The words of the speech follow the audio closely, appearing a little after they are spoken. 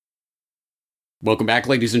Welcome back,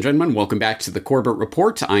 ladies and gentlemen. Welcome back to the Corbett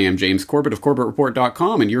Report. I am James Corbett of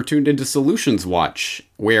CorbettReport.com, and you're tuned into Solutions Watch,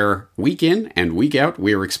 where week in and week out,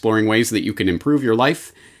 we are exploring ways that you can improve your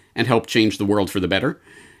life and help change the world for the better.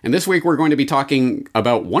 And this week, we're going to be talking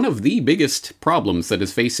about one of the biggest problems that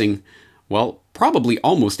is facing, well, probably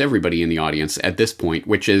almost everybody in the audience at this point,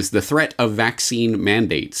 which is the threat of vaccine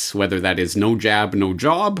mandates, whether that is no jab, no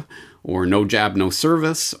job, or no jab, no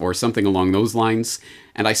service, or something along those lines.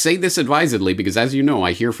 And I say this advisedly because, as you know,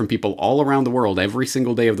 I hear from people all around the world every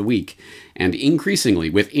single day of the week. And increasingly,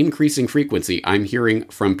 with increasing frequency, I'm hearing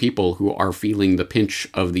from people who are feeling the pinch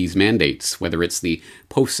of these mandates, whether it's the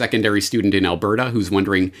post-secondary student in Alberta who's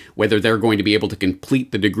wondering whether they're going to be able to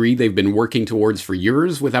complete the degree they've been working towards for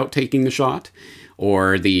years without taking the shot,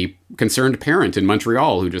 or the concerned parent in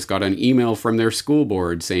Montreal who just got an email from their school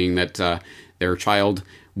board saying that their child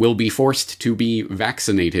will be forced to be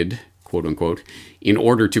vaccinated, quote unquote, in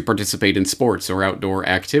order to participate in sports or outdoor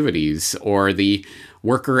activities, or the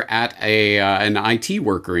worker at an IT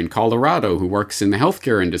worker in Colorado who works in the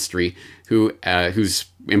healthcare industry whose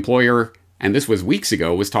employer, and this was weeks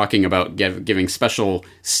ago, was talking about giving special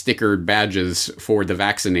stickered badges for the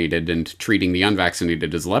vaccinated and treating the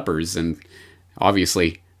unvaccinated as lepers. And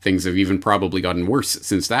obviously, things have even probably gotten worse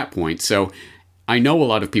since that point. So I know a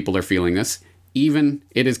lot of people are feeling this. Even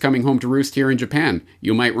it is coming home to roost here in Japan.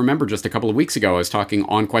 You might remember just a couple of weeks ago, I was talking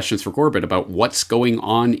on Questions for Corbett about what's going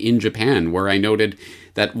on in Japan, where I noted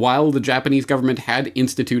that while the Japanese government had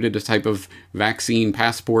instituted a type of vaccine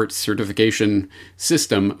passport certification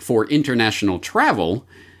system for international travel,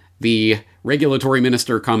 the regulatory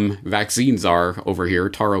minister come vaccine czar over here,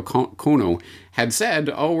 Taro Kono, had said,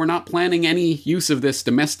 we're not planning any use of this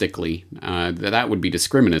domestically. That would be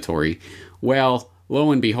discriminatory. Well, lo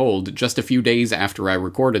and behold, just a few days after I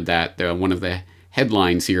recorded that, one of the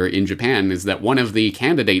headlines here in Japan is that one of the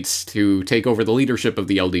candidates to take over the leadership of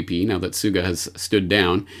the LDP, now that Suga has stood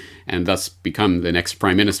down and thus become the next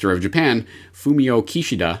prime minister of Japan, Fumio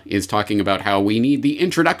Kishida, is talking about how we need the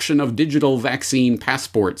introduction of digital vaccine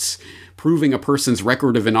passports, proving a person's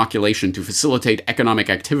record of inoculation to facilitate economic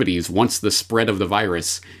activities once the spread of the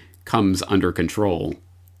virus comes under control.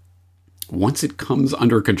 Once it comes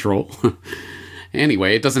under control?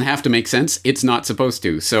 Anyway, it doesn't have to make sense. It's not supposed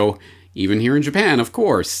to. So even here in Japan, of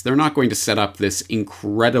course, they're not going to set up this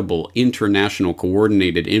incredible international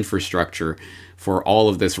coordinated infrastructure for all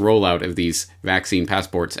of this rollout of these vaccine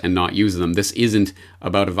passports and not use them. This isn't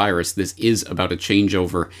about a virus. This is about a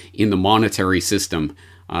changeover in the monetary system,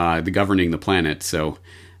 governing the planet. So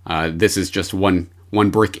this is just one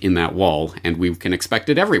brick in that wall, and we can expect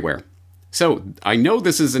it everywhere. So I know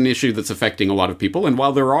this is an issue that's affecting a lot of people, and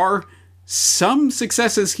while there are some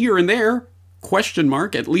successes here and there, question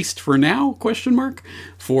mark, at least for now, question mark.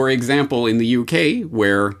 For example, in the UK,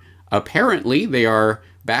 where apparently they are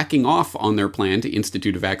backing off on their plan to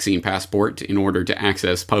institute a vaccine passport in order to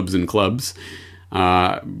access pubs and clubs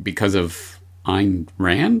because of Ayn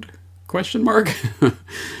Rand, question mark.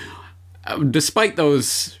 Despite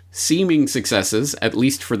those seeming successes, at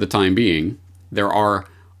least for the time being, there are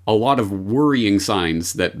a lot of worrying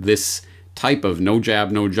signs that this type of no jab,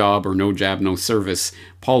 no job, or no jab, no service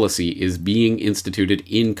policy is being instituted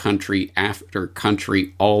in country after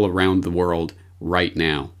country all around the world right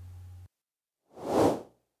now.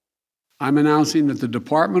 I'm announcing that the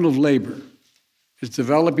Department of Labor is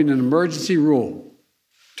developing an emergency rule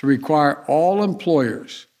to require all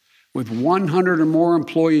employers with 100 or more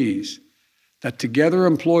employees that together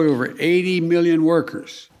employ over 80 million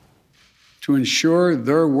workers to ensure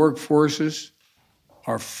their workforces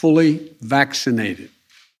are fully vaccinated.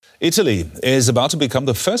 Italy is about to become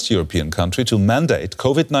the first European country to mandate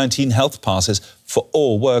COVID-19 health passes for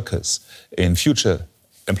all workers. In future,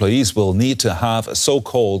 employees will need to have a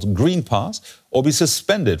so-called green pass or be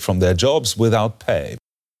suspended from their jobs without pay.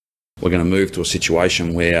 We're going to move to a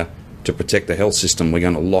situation where, to protect the health system, we're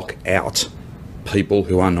going to lock out people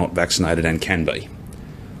who are not vaccinated and can be.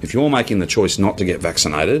 If you're making the choice not to get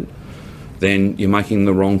vaccinated, then you're making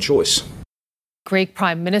the wrong choice. Greek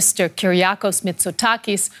Prime Minister Kyriakos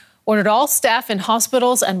Mitsotakis ordered all staff in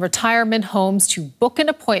hospitals and retirement homes to book an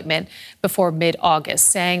appointment before mid-August,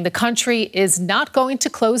 saying the country is not going to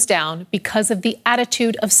close down because of the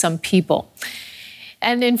attitude of some people.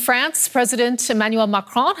 And in France, President Emmanuel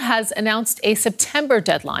Macron has announced a September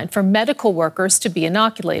deadline for medical workers to be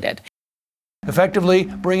inoculated. effectively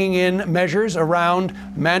bringing in measures around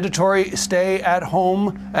mandatory stay at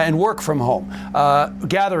home and work from home,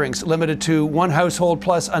 gatherings limited to one household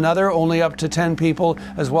plus another, only up to 10 people,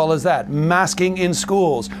 as well as that, masking in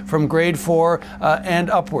schools from grade 4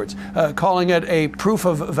 and upwards, calling it a proof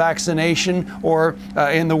of vaccination or,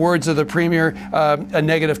 in the words of the Premier, a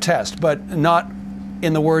negative test, but not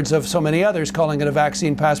in the words of so many others, calling it a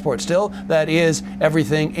vaccine passport. Still, that is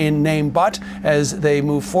everything in name but, as they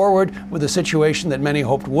move forward with a situation that many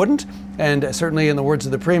hoped wouldn't, and certainly in the words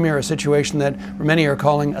of the Premier, a situation that many are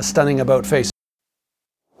calling a stunning about-face.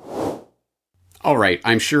 All right,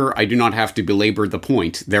 I'm sure I do not have to belabor the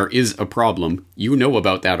point. There is a problem. You know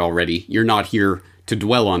about that already. You're not here to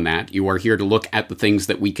dwell on that. You are here to look at the things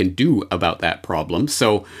that we can do about that problem.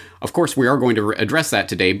 So, of course, we are going to address that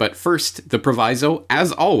today, but first, the proviso.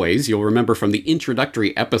 As always, you'll remember from the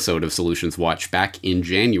introductory episode of Solutions Watch back in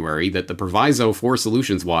January that the proviso for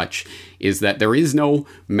Solutions Watch is that there is no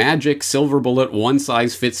magic silver bullet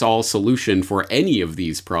one-size-fits-all solution for any of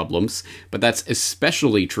these problems, but that's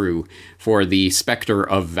especially true for the specter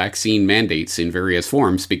of vaccine mandates in various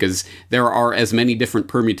forms, because there are as many different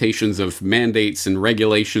permutations of mandates and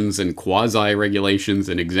regulations and quasi-regulations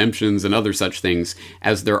and exemptions and other such things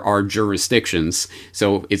as there are jurisdictions.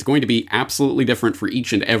 So it's going to be absolutely different for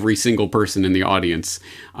each and every single person in the audience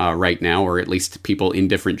right now, or at least people in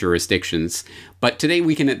different jurisdictions. But today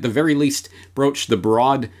we can at the very least broach the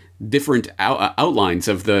broad different outlines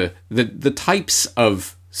of the types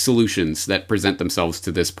of solutions that present themselves to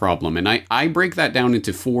this problem. And I break that down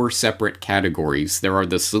into 4 separate categories. There are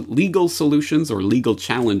the legal solutions, or legal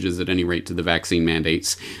challenges at any rate, to the vaccine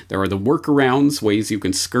mandates. There are the workarounds, ways you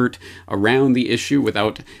can skirt around the issue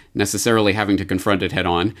without necessarily having to confront it head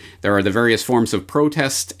on. There are the various forms of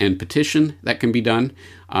protest and petition that can be done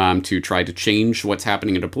to try to change what's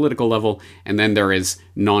happening at a political level. And then there is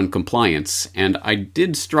non-compliance. And I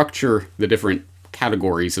did structure the different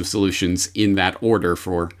categories of solutions in that order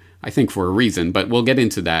for a reason, but we'll get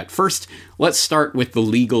into that. First, let's start with the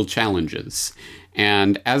legal challenges.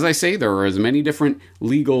 And as I say, there are as many different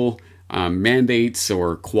legal mandates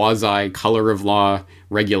or quasi-color of law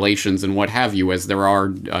regulations and what have you as there are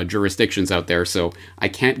jurisdictions out there. So I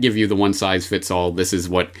can't give you the one-size-fits-all, this is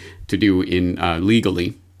what to do in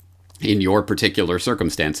legally in your particular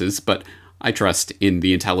circumstances, but I trust in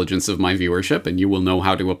the intelligence of my viewership, and you will know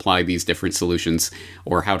how to apply these different solutions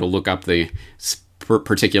or how to look up the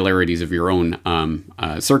particularities of your own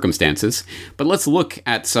circumstances. But let's look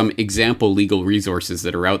at some example legal resources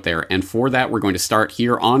that are out there. And for that, we're going to start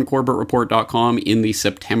here on CorbettReport.com in the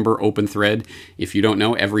September open thread. If you don't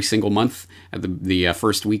know, every single month at the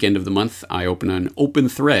first weekend of the month, I open an open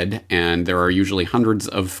thread, and there are usually hundreds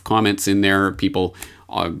of comments in there, people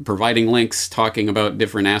providing links, talking about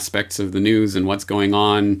different aspects of the news and what's going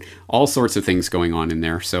on, all sorts of things going on in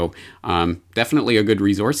there. So definitely a good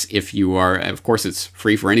resource. If you are, of course, it's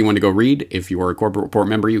free for anyone to go read. If you are a Corbett Report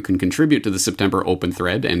member, you can contribute to the September open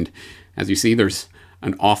thread. And as you see, there's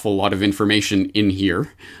an awful lot of information in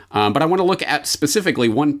here. But I want to look at specifically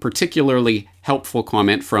one particularly helpful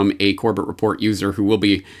comment from a Corbett Report user who will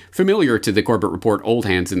be familiar to the Corbett Report old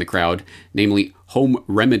hands in the crowd, namely Home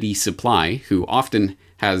Remedy Supply, who often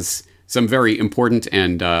has some very important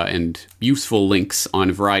and useful links on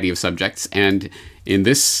a variety of subjects. And in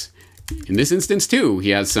this instance, too, he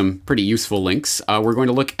has some pretty useful links. We're going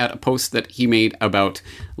to look at a post that he made about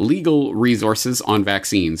legal resources on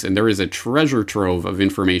vaccines, and there is a treasure trove of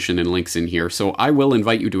information and links in here. So I will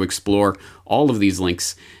invite you to explore all of these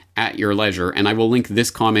links at your leisure, and I will link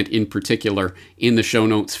this comment in particular in the show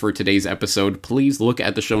notes for today's episode. Please look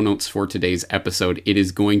at the show notes for today's episode. It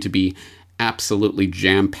is going to be absolutely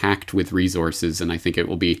jam-packed with resources, and I think it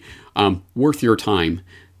will be worth your time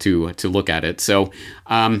to look at it. So,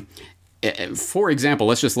 for example,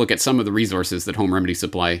 let's just look at some of the resources that Home Remedy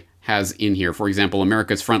Supply has in here. For example,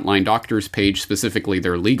 America's Frontline Doctors page, specifically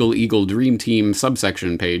their Legal Eagle Dream Team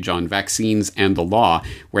subsection page on vaccines and the law,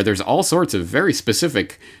 where there's all sorts of very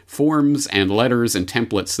specific forms and letters and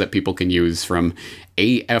templates that people can use, from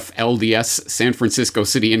AFLDS, San Francisco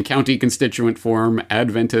City and County Constituent Form,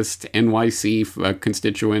 Adventist, NYC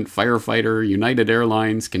Constituent, Firefighter, United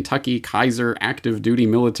Airlines, Kentucky, Kaiser, Active Duty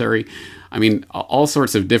Military. I mean, all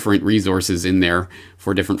sorts of different resources in there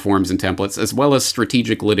for different forms and templates, as well as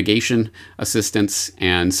strategic litigation assistance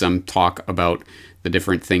and some talk about the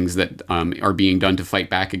different things that are being done to fight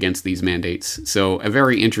back against these mandates. So a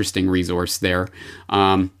very interesting resource there.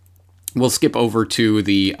 We'll skip over to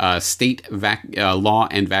the state law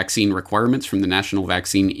and vaccine requirements from the National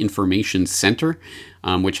Vaccine Information Center,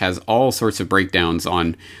 which has all sorts of breakdowns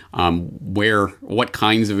on what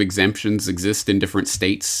kinds of exemptions exist in different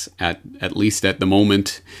states, at least at the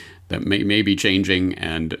moment. That may be changing,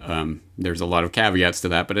 and there's a lot of caveats to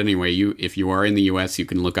that. But anyway, if you are in the U.S., you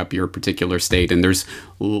can look up your particular state, and there's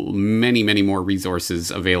many, many more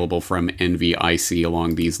resources available from NVIC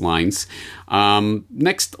along these lines.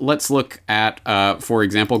 Next, let's look at, for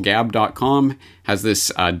example, Gab.com has this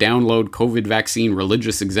download COVID vaccine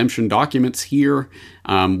religious exemption documents here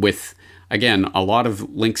with, again, a lot of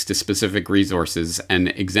links to specific resources, an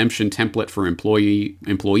exemption template for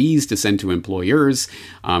employees to send to employers,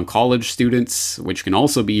 college students, which can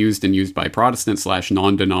also be used by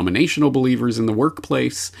Protestant/non-denominational believers in the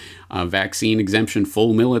workplace, vaccine exemption,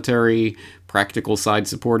 full military, practical side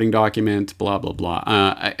supporting document, blah, blah, blah.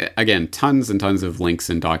 Again, tons and tons of links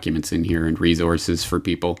and documents in here and resources for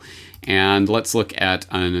people. And let's look at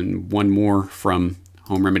one more from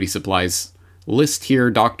Home Remedy Supplies list here.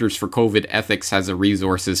 Doctors for COVID Ethics has a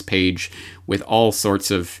resources page with all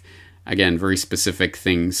sorts of, again, very specific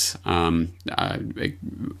things. A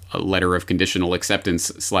letter of conditional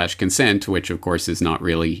acceptance/consent, which of course is not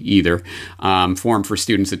really either. Form for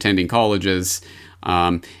students attending colleges.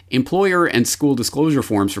 Employer and school disclosure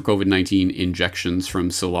forms for COVID-19 injections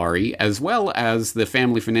from Solari, as well as the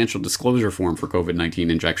family financial disclosure form for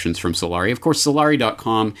COVID-19 injections from Solari. Of course,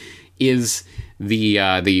 Solari.com is the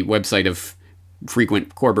website of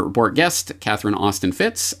frequent Corbett Report guest, Catherine Austin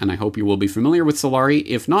Fitz, and I hope you will be familiar with Solari.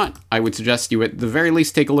 If not, I would suggest you at the very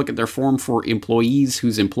least take a look at their form for employees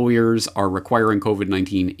whose employers are requiring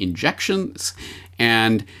COVID-19 injections.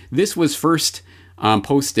 And this was first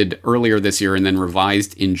posted earlier this year and then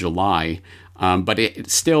revised in July, but it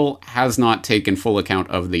still has not taken full account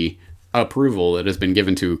of the approval that has been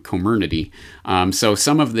given to Comirnaty. So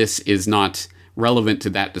some of this is not relevant to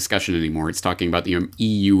that discussion anymore. It's talking about the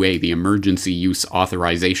EUA, the Emergency Use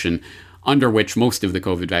Authorization, under which most of the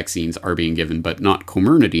COVID vaccines are being given, but not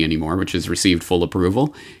Comirnaty anymore, which has received full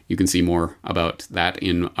approval. You can see more about that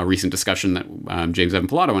in a recent discussion that James Evan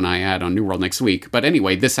Pilato and I had on New World Next Week. But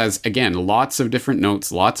anyway, this has, again, lots of different notes,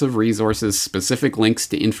 lots of resources, specific links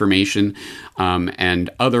to information, and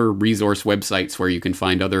other resource websites where you can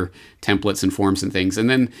find other templates and forms and things. And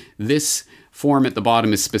then this form at the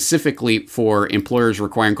bottom is specifically for employers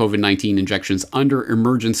requiring COVID-19 injections under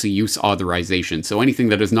emergency use authorization. So anything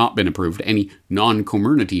that has not been approved, any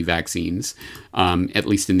non-Comirnaty vaccines, at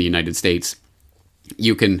least in the United States,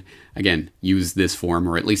 you can, again, use this form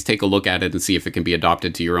or at least take a look at it and see if it can be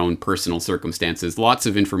adopted to your own personal circumstances. Lots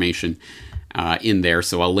of information in there,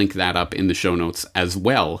 so I'll link that up in the show notes as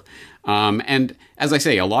well. And as I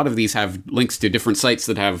say, a lot of these have links to different sites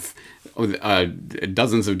that have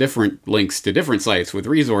dozens of different links to different sites with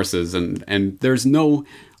resources, and there's no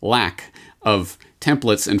lack of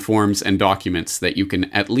templates and forms and documents that you can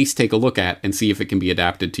at least take a look at and see if it can be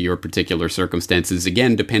adapted to your particular circumstances,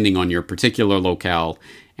 again, depending on your particular locale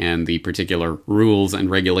and the particular rules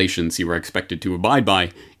and regulations you are expected to abide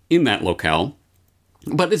by in that locale.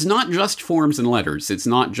 But it's not just forms and letters. It's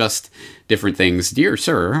not just different things. Dear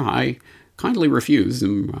sir, I kindly refuse.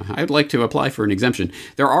 I'd like to apply for an exemption.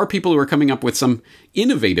 There are people who are coming up with some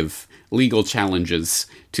innovative legal challenges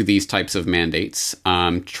to these types of mandates,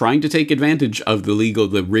 trying to take advantage of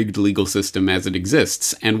the rigged legal system as it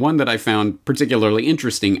exists. And one that I found particularly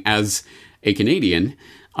interesting as a Canadian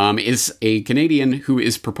is a Canadian who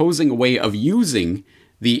is proposing a way of using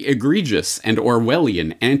the egregious and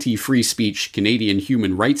Orwellian Anti-Free Speech Canadian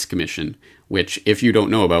Human Rights Commission, which, if you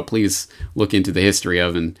don't know about, please look into the history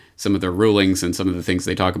of and some of their rulings and some of the things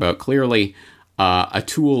they talk about. Clearly, a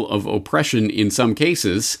tool of oppression in some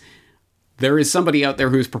cases. There is somebody out there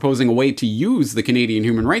who's proposing a way to use the Canadian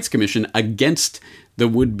Human Rights Commission against the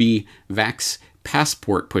would-be vax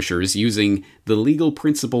passport pushers using the legal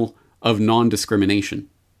principle of non-discrimination.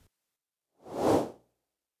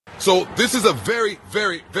 So this is a very,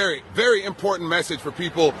 very, very, very important message for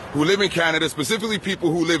people who live in Canada, specifically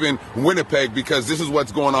people who live in Winnipeg, because this is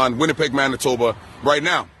what's going on, Winnipeg, Manitoba, right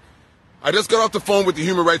now. I just got off the phone with the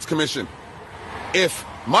Human Rights Commission. If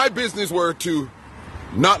my business were to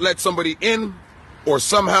not let somebody in or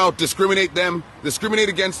somehow discriminate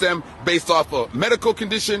against them based off a medical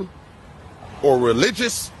condition or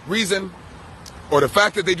religious reason, or the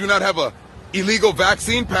fact that they do not have a illegal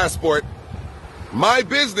vaccine passport, my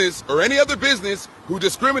business or any other business who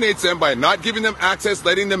discriminates them by not giving them access,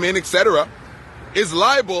 letting them in, etc., is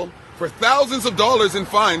liable for thousands of dollars in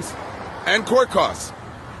fines and court costs.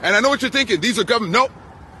 And I know what you're thinking. These are government.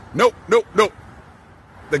 Nope.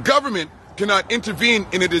 The government cannot intervene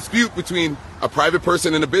in a dispute between a private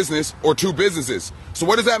person and a business or two businesses. So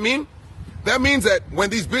what does that mean? That means that when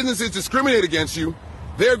these businesses discriminate against you,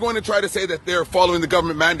 they're going to try to say that they're following the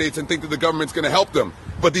government mandates and think that the government's going to help them.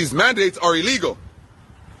 But these mandates are illegal.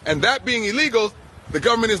 And that being illegal, the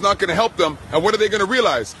government is not going to help them. And what are they going to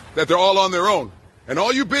realize? That they're all on their own. And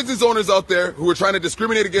all you business owners out there who are trying to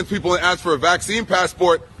discriminate against people and ask for a vaccine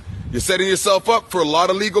passport, you're setting yourself up for a lot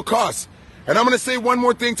of legal costs. And I'm going to say one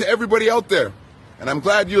more thing to everybody out there. And I'm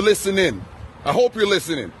glad you're listening. I hope you're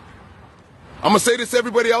listening. I'm going to say this to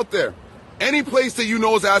everybody out there. Any place that you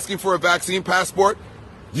know is asking for a vaccine passport,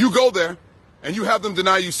 you go there and you have them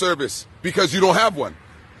deny you service because you don't have one.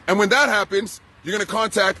 And when that happens, you're going to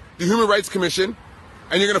contact the Human Rights Commission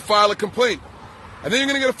and you're going to file a complaint. And then you're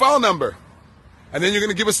going to get a file number. And then you're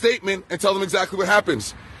going to give a statement and tell them exactly what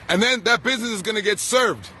happens. And then that business is going to get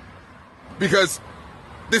served because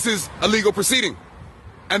this is a legal proceeding.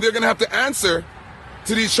 And they're going to have to answer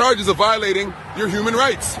to these charges of violating your human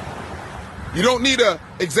rights. You don't need an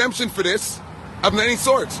exemption for this of any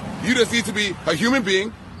sort. You just need to be a human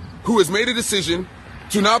being who has made a decision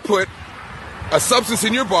to not put a substance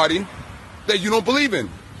in your body that you don't believe in.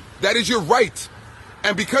 That is your right.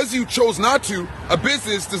 And because you chose not to, a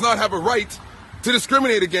business does not have a right to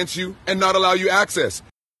discriminate against you and not allow you access.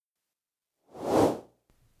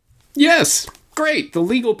 Yes, great. The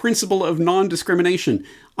legal principle of non-discrimination.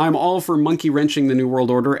 I'm all for monkey wrenching the New World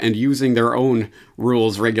Order and using their own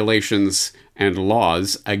rules, regulations, and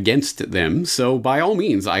laws against them. So by all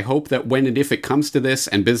means, I hope that when and if it comes to this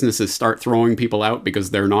and businesses start throwing people out because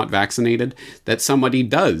they're not vaccinated, that somebody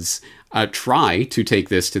does try to take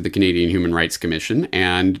this to the Canadian Human Rights Commission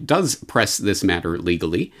and does press this matter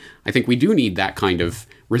legally. I think we do need that kind of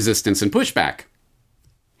resistance and pushback.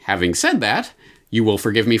 Having said that, you will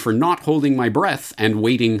forgive me for not holding my breath and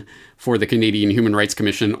waiting for the Canadian Human Rights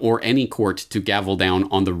Commission or any court to gavel down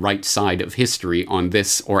on the right side of history on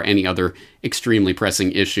this or any other extremely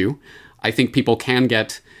pressing issue. I think people can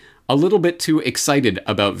get a little bit too excited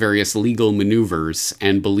about various legal maneuvers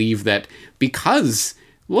and believe that because,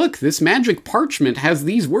 look, this magic parchment has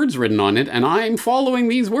these words written on it and I'm following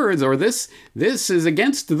these words, or this is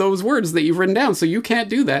against those words that you've written down, so you can't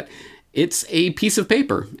do that. It's a piece of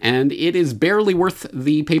paper, and it is barely worth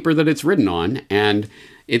the paper that it's written on, and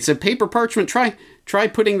it's a paper parchment. Try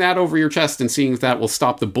putting that over your chest and seeing if that will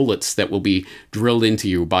stop the bullets that will be drilled into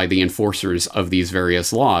you by the enforcers of these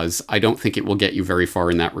various laws. I don't think it will get you very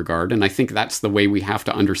far in that regard, and I think that's the way we have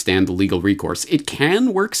to understand the legal recourse. It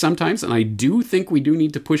can work sometimes, and I do think we do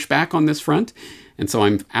need to push back on this front, and so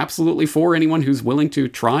I'm absolutely for anyone who's willing to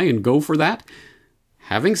try and go for that.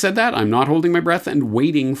 Having said that, I'm not holding my breath and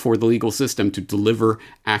waiting for the legal system to deliver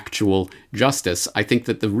actual justice. I think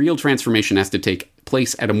that the real transformation has to take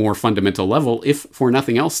place at a more fundamental level, if for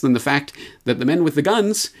nothing else than the fact that the men with the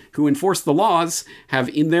guns who enforce the laws have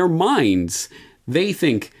in their minds, they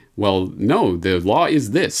think, well, no, the law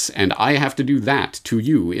is this, and I have to do that to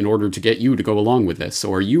you in order to get you to go along with this,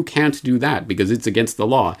 or you can't do that because it's against the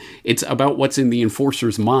law. It's about what's in the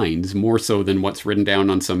enforcers' minds, more so than what's written down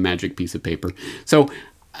on some magic piece of paper. So,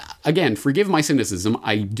 again, forgive my cynicism.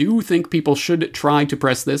 I do think people should try to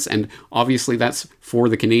press this, and obviously that's for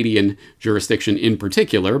the Canadian jurisdiction in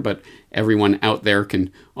particular, but everyone out there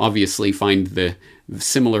can obviously find the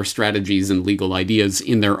similar strategies and legal ideas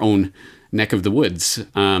in their own neck of the woods.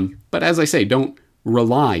 But as I say, don't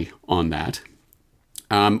rely on that.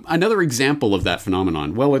 Another example of that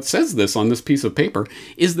phenomenon, well, it says this on this piece of paper,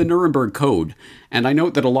 is the Nuremberg Code. And I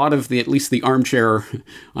note that a lot of at least the armchair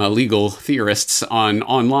legal theorists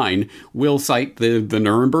online will cite the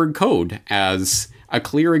Nuremberg Code as a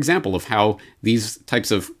clear example of how these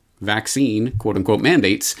types of vaccine, quote-unquote,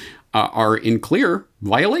 mandates are in clear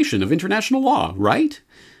violation of international law, right?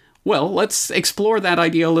 Well, let's explore that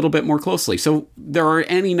idea a little bit more closely. So there are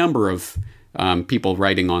any number of people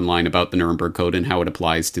writing online about the Nuremberg Code and how it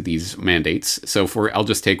applies to these mandates. So I'll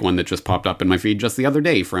just take one that just popped up in my feed just the other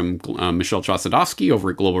day from Michelle Chosadowski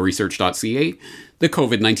over at globalresearch.ca, the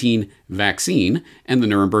COVID-19 vaccine and the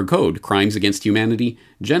Nuremberg Code, Crimes Against Humanity,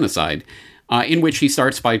 Genocide, in which he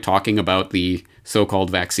starts by talking about the so-called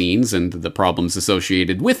vaccines and the problems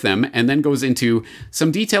associated with them, and then goes into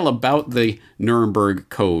some detail about the Nuremberg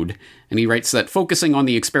Code. And he writes that focusing on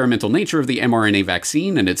the experimental nature of the mRNA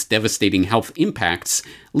vaccine and its devastating health impacts,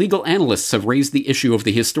 legal analysts have raised the issue of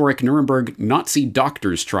the historic Nuremberg Nazi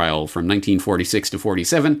doctors trial from 1946 to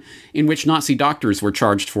 47, in which Nazi doctors were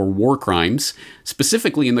charged for war crimes,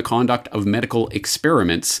 specifically in the conduct of medical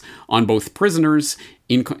experiments on both prisoners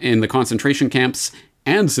in the concentration camps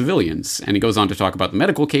and civilians. And he goes on to talk about the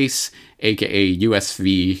medical case, aka US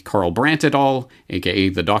v. Carl Brandt et al., aka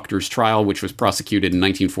the doctor's trial, which was prosecuted in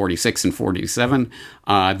 1946 and 47.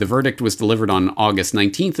 The verdict was delivered on August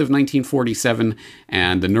 19th of 1947,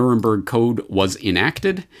 and the Nuremberg Code was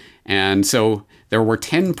enacted. And so there were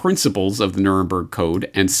 10 principles of the Nuremberg Code,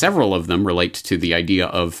 and several of them relate to the idea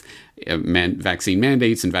of vaccine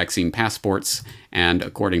mandates and vaccine passports, and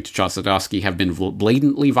according to Chossudovsky, have been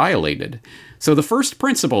blatantly violated. So the first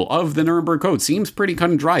principle of the Nuremberg Code seems pretty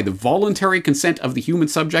cut and dry. The voluntary consent of the human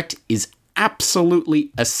subject is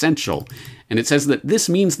absolutely essential. And it says that this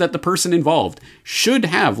means that the person involved should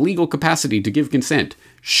have legal capacity to give consent,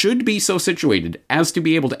 should be so situated as to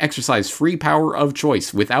be able to exercise free power of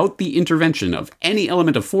choice without the intervention of any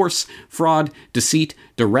element of force, fraud, deceit,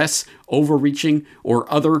 duress, overreaching,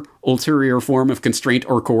 or other ulterior form of constraint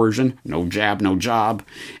or coercion, no jab, no job,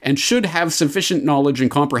 and should have sufficient knowledge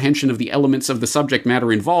and comprehension of the elements of the subject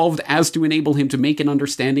matter involved as to enable him to make an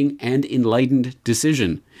understanding and enlightened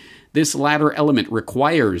decision. This latter element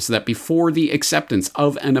requires that before the acceptance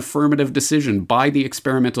of an affirmative decision by the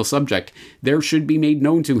experimental subject, there should be made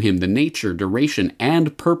known to him the nature, duration,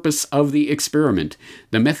 and purpose of the experiment,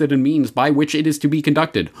 the method and means by which it is to be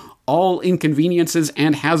conducted, all inconveniences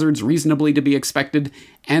and hazards reasonably to be expected,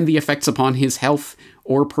 and the effects upon his health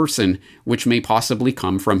or person which may possibly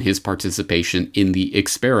come from his participation in the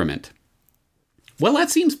experiment. Well,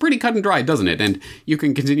 that seems pretty cut and dry, doesn't it? And you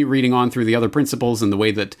can continue reading on through the other principles and the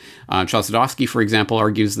way that Chossudovsky, for example,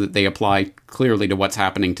 argues that they apply clearly to what's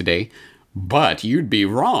happening today. But you'd be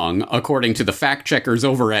wrong, according to the fact checkers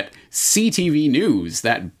over at CTV News,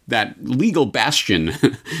 that legal bastion,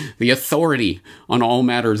 the authority on all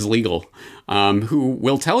matters legal, who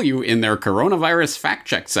will tell you in their coronavirus fact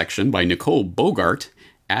check section by Nicole Bogart,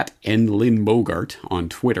 at nlynbogart on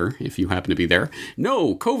Twitter, if you happen to be there.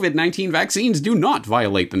 No, COVID-19 vaccines do not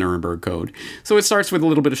violate the Nuremberg Code. So it starts with a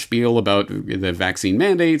little bit of spiel about the vaccine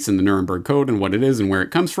mandates and the Nuremberg Code and what it is and where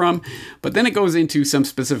it comes from. But then it goes into some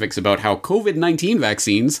specifics about how COVID-19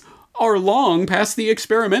 vaccines are long past the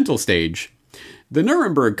experimental stage. The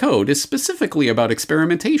Nuremberg Code is specifically about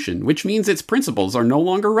experimentation, which means its principles are no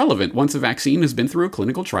longer relevant once a vaccine has been through a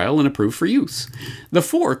clinical trial and approved for use. The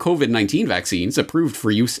 4 COVID-19 vaccines approved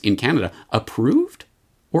for use in Canada, approved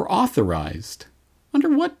or authorized? Under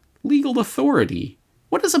what legal authority?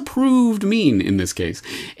 What does approved mean in this case?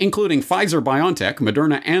 Including Pfizer-BioNTech,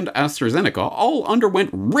 Moderna, and AstraZeneca, all underwent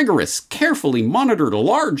rigorous, carefully monitored,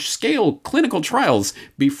 large-scale clinical trials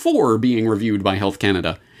before being reviewed by Health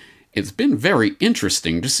Canada. It's been very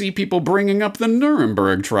interesting to see people bringing up the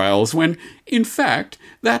Nuremberg trials when, in fact,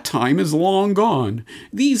 that time is long gone.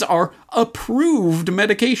 These are approved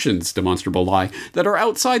medications, demonstrable lie, that are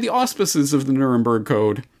outside the auspices of the Nuremberg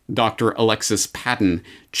Code. Dr. Alexis Patton,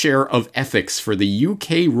 Chair of Ethics for the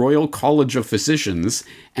UK Royal College of Physicians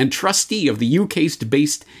and trustee of the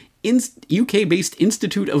UK-based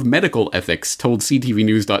Institute of Medical Ethics, told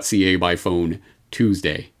CTVnews.ca by phone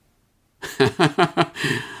Tuesday.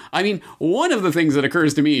 I mean, one of the things that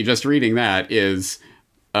occurs to me just reading that is,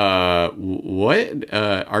 what?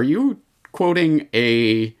 Are you quoting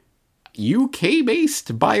a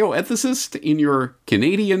UK-based bioethicist in your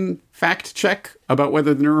Canadian fact check about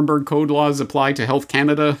whether the Nuremberg Code laws apply to Health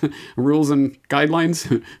Canada rules and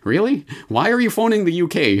guidelines? Really? Why are you phoning the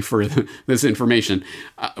UK for this information?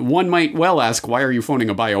 One might well ask, why are you phoning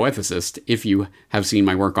a bioethicist if you have seen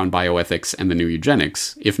my work on bioethics and the new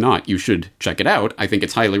eugenics? If not, you should check it out. I think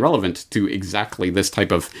it's highly relevant to exactly this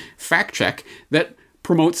type of fact check that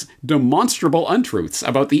promotes demonstrable untruths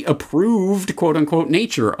about the approved quote-unquote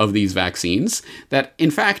nature of these vaccines that in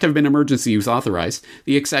fact have been emergency use authorized.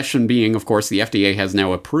 The exception being, of course, the FDA has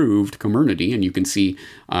now approved Comirnaty, and you can see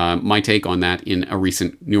my take on that in a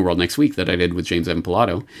recent New World Next Week that I did with James Evan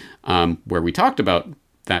Pilato, where we talked about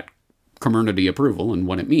that Comirnaty approval and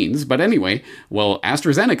what it means. But anyway, well,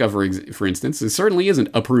 AstraZeneca, for instance, certainly isn't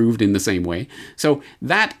approved in the same way. So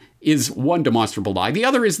that is one demonstrable lie. The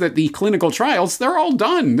other is that the clinical trials, they're all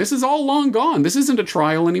done. This is all long gone. This isn't a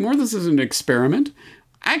trial anymore. This isn't an experiment.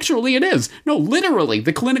 Actually, it is. No, literally,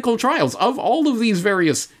 the clinical trials of all of these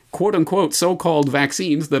various quote-unquote so-called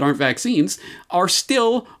vaccines that aren't vaccines are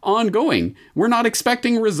still ongoing. We're not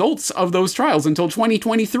expecting results of those trials until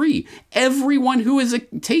 2023. Everyone who is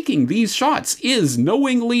taking these shots is,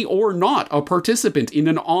 knowingly or not, a participant in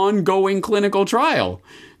an ongoing clinical trial.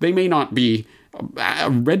 They may not be a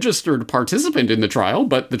registered participant in the trial,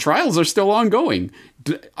 but the trials are still ongoing.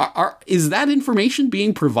 Is that information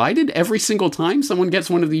being provided every single time someone gets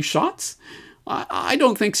one of these shots? I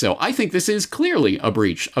don't think so. I think this is clearly a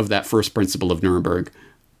breach of that first principle of Nuremberg.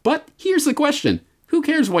 But here's the question. Who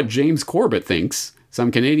cares what James Corbett thinks?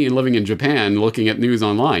 some Canadian living in Japan looking at news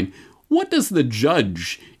online. What does the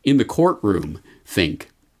judge in the courtroom think?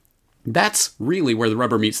 That's really where the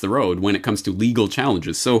rubber meets the road when it comes to legal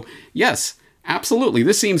challenges. So, yes, absolutely,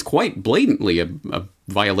 this seems quite blatantly a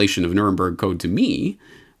violation of Nuremberg Code to me,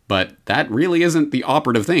 but that really isn't the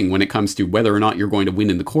operative thing when it comes to whether or not you're going to win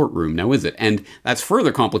in the courtroom, now is it? And that's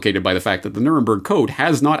further complicated by the fact that the Nuremberg Code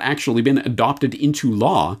has not actually been adopted into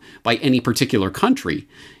law by any particular country.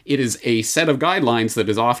 It is a set of guidelines that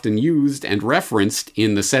is often used and referenced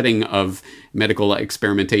in the setting of medical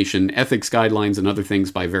experimentation, ethics guidelines, and other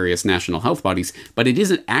things by various national health bodies, but it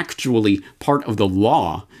isn't actually part of the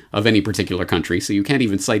law of any particular country, so you can't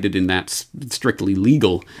even cite it in that strictly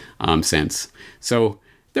legal sense. So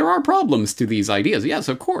there are problems to these ideas. Yes,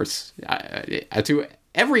 of course. To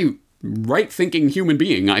every right-thinking human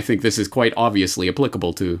being, I think this is quite obviously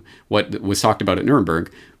applicable to what was talked about at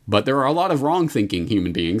Nuremberg. But there are a lot of wrong-thinking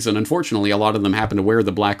human beings, and unfortunately a lot of them happen to wear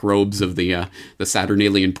the black robes of the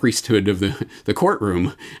Saturnalian priesthood of the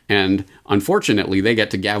courtroom, and unfortunately they get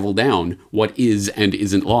to gavel down what is and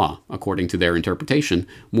isn't law, according to their interpretation,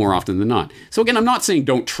 more often than not. So again, I'm not saying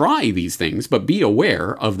don't try these things, but be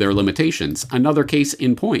aware of their limitations. Another case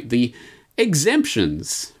in point, the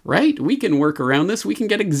exemptions, right? We can work around this. We can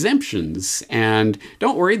get exemptions. And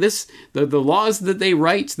don't worry, the laws that they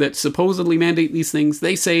write that supposedly mandate these things,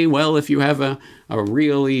 they say, well, if you have a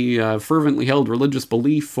really fervently held religious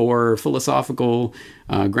belief or philosophical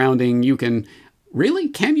grounding, you can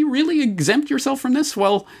you really exempt yourself from this?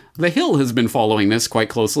 Well, The Hill has been following this quite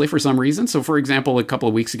closely for some reason. So, for example, a couple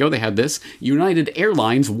of weeks ago, they had this. United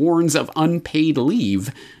Airlines warns of unpaid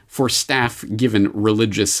leave for staff given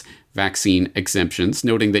religious vaccine exemptions,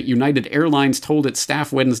 noting that United Airlines told its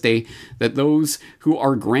staff Wednesday that those who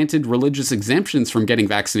are granted religious exemptions from getting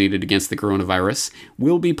vaccinated against the coronavirus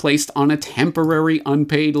will be placed on a temporary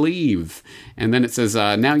unpaid leave. And then it says,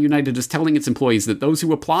 now United is telling its employees that those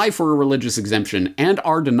who apply for a religious exemption and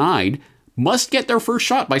are denied must get their first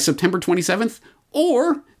shot by September 27th,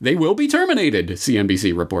 or they will be terminated,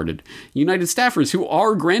 CNBC reported. United staffers who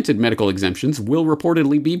are granted medical exemptions will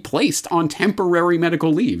reportedly be placed on temporary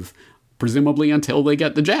medical leave, presumably until they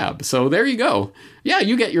get the jab. So there you go. Yeah,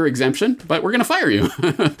 you get your exemption, but we're going to fire you.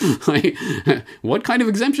 What kind of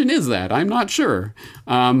exemption is that? I'm not sure.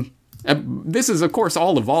 This is, of course,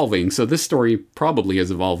 all evolving, so this story probably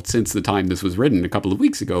has evolved since the time this was written a couple of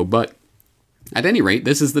weeks ago, but at any rate,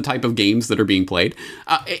 this is the type of games that are being played.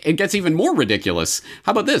 It gets even more ridiculous.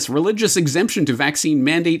 How about this? Religious exemption to vaccine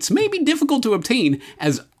mandates may be difficult to obtain,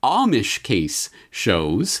 as Amish case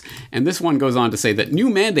shows. And this one goes on to say that new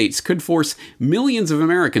mandates could force millions of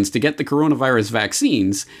Americans to get the coronavirus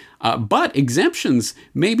vaccines, but exemptions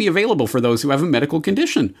may be available for those who have a medical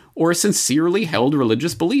condition or a sincerely held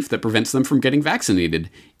religious belief that prevents them from getting vaccinated.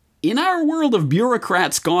 In our world of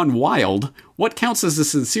bureaucrats gone wild, what counts as a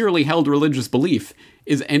sincerely held religious belief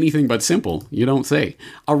is anything but simple, you don't say.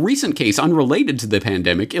 A recent case unrelated to the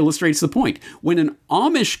pandemic illustrates the point. When an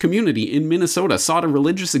Amish community in Minnesota sought a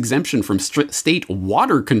religious exemption from state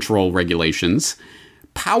water control regulations,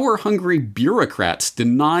 power-hungry bureaucrats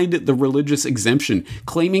denied the religious exemption,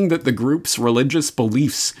 claiming that the group's religious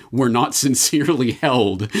beliefs were not sincerely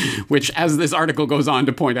held, which, as this article goes on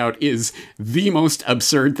to point out, is the most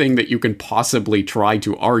absurd thing that you can possibly try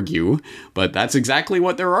to argue. But that's exactly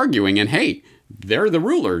what they're arguing. And hey, they're the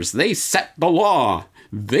rulers. They set the law.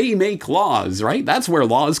 They make laws, right? That's where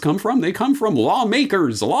laws come from. They come from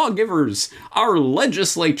lawmakers, lawgivers, our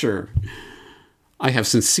legislature. I have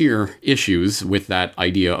sincere issues with that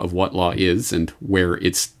idea of what law is and where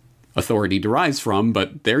its authority derives from,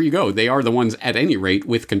 but there you go. They are the ones, at any rate,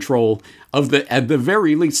 with control of at the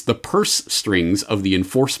very least, the purse strings of the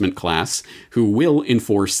enforcement class who will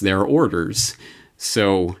enforce their orders.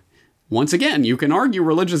 So, once again, you can argue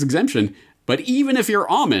religious exemption, but even if you're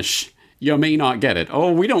Amish, you may not get it.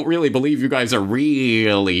 Oh, we don't really believe you guys are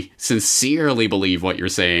really sincerely believe what you're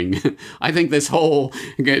saying. I think this whole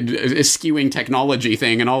skewing technology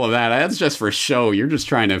thing and all of that, that's just for show. You're just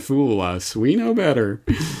trying to fool us. We know better.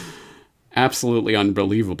 Absolutely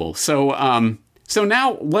unbelievable. So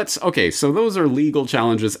now so those are legal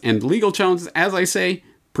challenges, and legal challenges, as I say,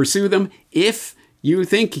 pursue them. If you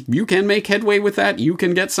think you can make headway with that, you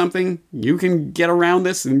can get something, you can get around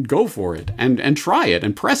this, and go for it, and try it,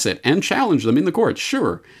 and press it, and challenge them in the court,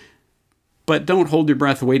 sure. But don't hold your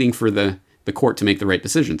breath waiting for the court to make the right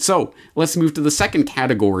decision. So let's move to the second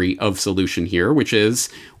category of solution here, which is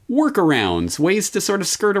workarounds, ways to sort of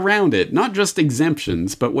skirt around it. Not just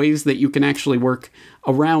exemptions, but ways that you can actually work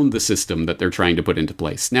around the system that they're trying to put into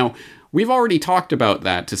place. Now, we've already talked about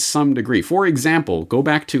that to some degree. For example, go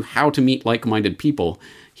back to How to Meet Like-Minded People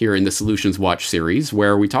here in the Solutions Watch series,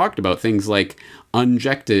 where we talked about things like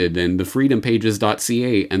Unjected and the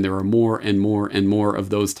freedompages.ca, and there are more and more and more of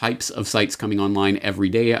those types of sites coming online every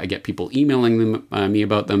day. I get people emailing me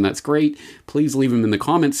about them. That's great. Please leave them in the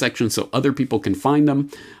comments section so other people can find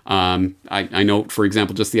them. I know, for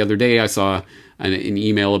example, just the other day I saw an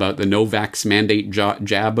email about the no-vax mandate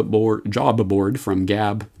job board from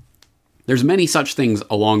Gab. There's many such things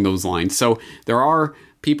along those lines. So there are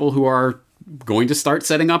people who are going to start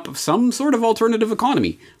setting up some sort of alternative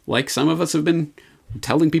economy, like some of us have been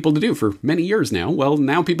telling people to do for many years now. Well,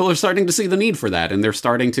 now people are starting to see the need for that, and they're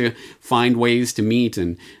starting to find ways to meet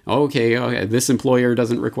and, okay, this employer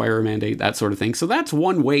doesn't require a mandate, that sort of thing. So that's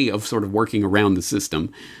one way of sort of working around the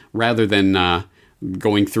system rather than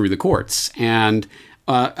going through the courts. And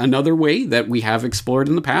another way that we have explored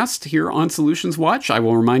in the past here on Solutions Watch, I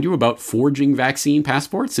will remind you about forging vaccine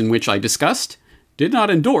passports, in which I did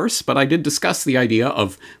not endorse, but I did discuss the idea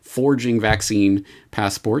of forging vaccine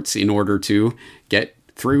passports in order to get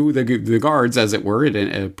through the guards, as it were, at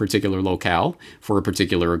a particular locale for a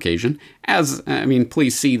particular occasion.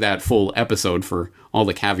 Please see that full episode for all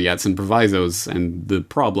the caveats and provisos and the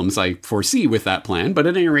problems I foresee with that plan. But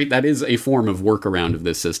at any rate, that is a form of workaround of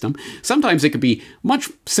this system. Sometimes it could be much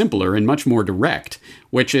simpler and much more direct,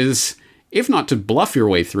 which is, if not to bluff your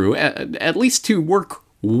way through, at least to work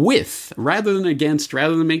with, rather than against,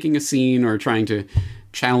 rather than making a scene or trying to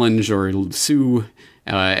challenge or sue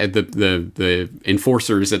the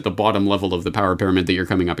enforcers at the bottom level of the power pyramid that you're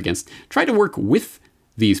coming up against. Try to work with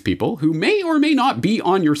these people who may or may not be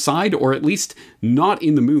on your side, or at least not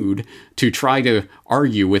in the mood to try to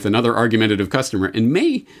argue with another argumentative customer, and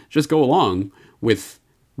may just go along with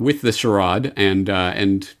the charade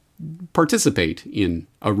and participate in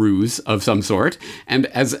a ruse of some sort. And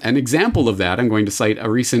as an example of that, I'm going to cite a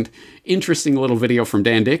recent interesting little video from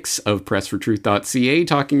Dan Dix of pressfortruth.ca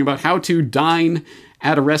talking about how to dine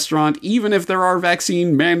at a restaurant even if there are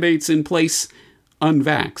vaccine mandates in place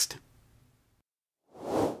unvaxxed.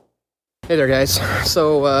 Hey there, guys.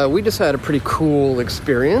 So we just had a pretty cool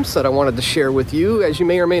experience that I wanted to share with you. As you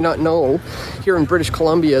may or may not know, here in British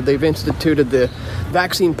Columbia, they've instituted the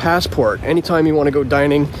vaccine passport anytime you want to go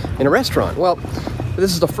dining in a restaurant. Well,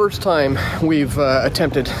 this is the first time we've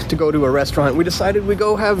attempted to go to a restaurant. We decided we'd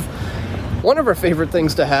go have one of our favorite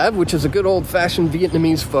things to have, which is a good old-fashioned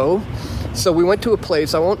Vietnamese pho. So we went to a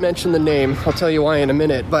place. I won't mention the name. I'll tell you why in a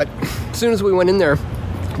minute. But as soon as we went in there,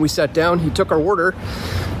 we sat down. He took our order.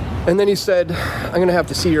 And then he said, I'm going to have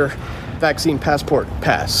to see your vaccine passport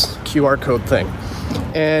pass, QR code thing.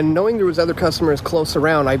 And knowing there was other customers close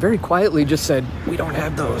around, I very quietly just said, we don't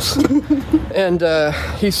have those. And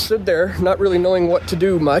he stood there, not really knowing what to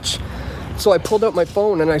do much. So I pulled out my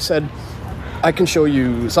phone and I said, I can show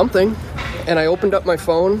you something. And I opened up my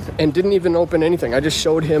phone and didn't even open anything. I just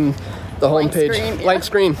showed him the homepage, blank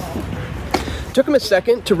screen. Took him a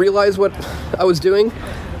second to realize what I was doing.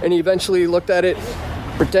 And he eventually looked at it,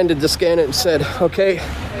 pretended to scan it and said, okay,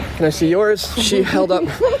 can I see yours? She held up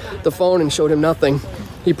the phone and showed him nothing.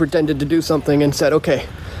 He pretended to do something and said, okay,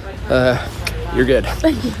 you're good.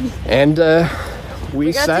 And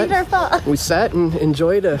we sat and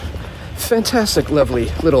enjoyed a fantastic,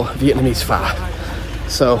 lovely little Vietnamese pho.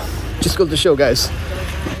 So just goes to show, guys,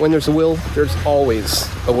 when there's a will, there's always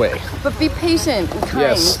a way. But be patient and kind.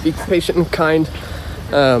 Yes, be patient and kind.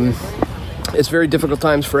 It's very difficult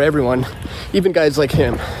times for everyone, even guys like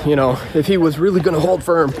him. You know, if he was really going to hold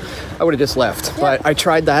firm, I would have just left. Yeah. But I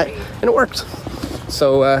tried that, and it worked.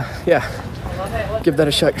 So, give that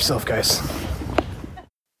a shot yourself, guys.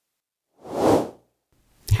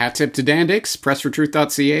 Hat tip to Dan Dix,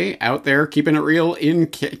 pressfortruth.ca, out there keeping it real in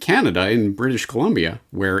Canada, in British Columbia,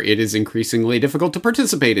 where it is increasingly difficult to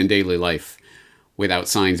participate in daily life without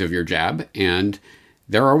signs of your jab, and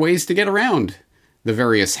there are ways to get around the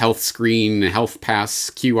various health screen, health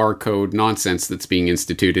pass, QR code nonsense that's being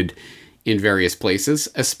instituted in various places,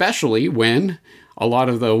 especially when a lot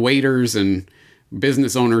of the waiters and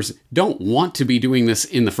business owners don't want to be doing this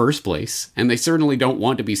in the first place, and they certainly don't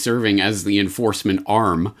want to be serving as the enforcement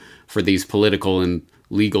arm for these political and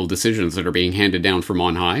legal decisions that are being handed down from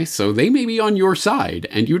on high. So they may be on your side,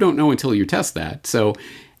 and you don't know until you test that. So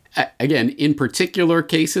again, in particular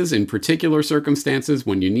cases, in particular circumstances,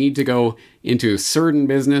 when you need to go into a certain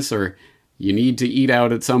business or you need to eat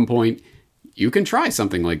out at some point, you can try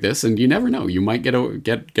something like this, and you never know. You might get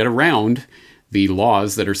around the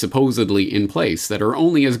laws that are supposedly in place that are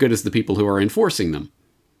only as good as the people who are enforcing them.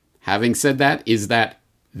 Having said that, is that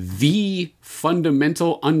the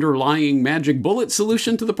fundamental underlying magic bullet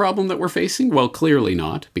solution to the problem that we're facing? Well, clearly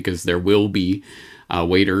not, because there will be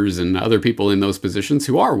waiters and other people in those positions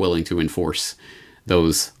who are willing to enforce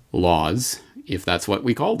those laws, if that's what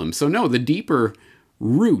we call them. So no, the deeper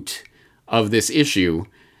root of this issue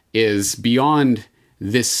is beyond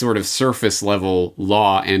this sort of surface level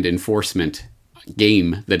law and enforcement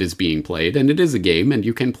game that is being played. And it is a game, and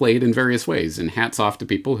you can play it in various ways. And hats off to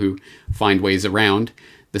people who find ways around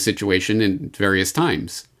the situation in various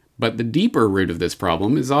times. But the deeper root of this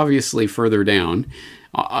problem is obviously further down.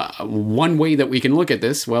 One way that we can look at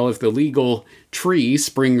this, well, if the legal tree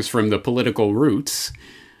springs from the political roots,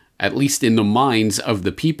 at least in the minds of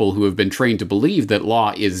the people who have been trained to believe that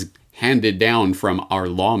law is handed down from our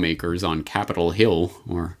lawmakers on Capitol Hill,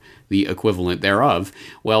 or the equivalent thereof,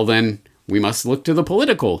 well then, we must look to the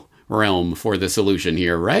political realm for the solution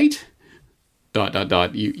here, right? ...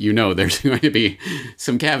 You know there's going to be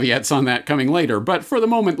some caveats on that coming later. But for the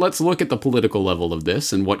moment, let's look at the political level of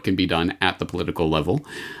this and what can be done at the political level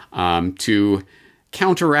to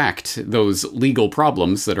counteract those legal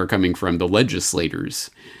problems that are coming from the legislators.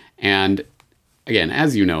 And again,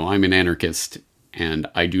 as you know, I'm an anarchist, and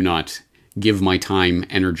I do not give my time,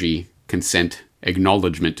 energy, consent,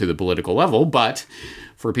 acknowledgement to the political level. But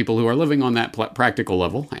for people who are living on that practical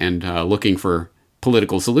level and looking for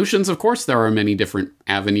political solutions, of course, there are many different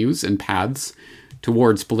avenues and paths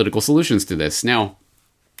towards political solutions to this. Now,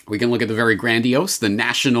 we can look at the very grandiose, the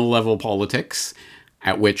national level politics,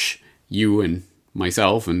 at which you and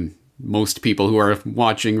myself and most people who are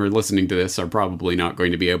watching or listening to this are probably not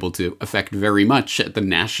going to be able to affect very much at the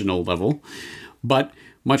national level. But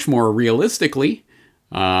much more realistically,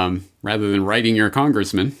 rather than writing your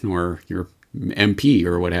congressman or your MP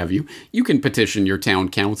or what have you, you can petition your town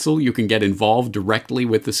council. You can get involved directly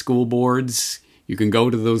with the school boards. You can go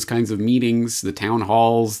to those kinds of meetings, the town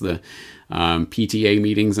halls, the PTA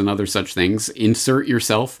meetings and other such things. Insert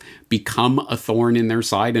yourself, become a thorn in their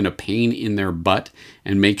side and a pain in their butt,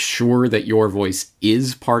 and make sure that your voice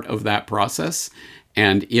is part of that process.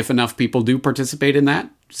 And if enough people do participate in that,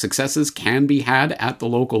 successes can be had at the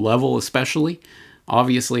local level especially.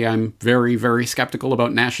 Obviously, I'm very, very skeptical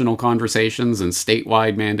about national conversations and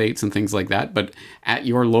statewide mandates and things like that. But at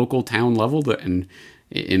your local town level, and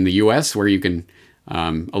in the U.S., where you can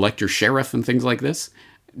elect your sheriff and things like this,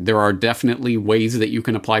 there are definitely ways that you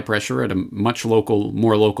can apply pressure at a much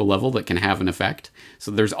more local level that can have an effect.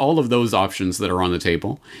 So there's all of those options that are on the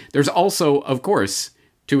table. There's also, of course,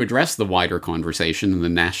 to address the wider conversation and the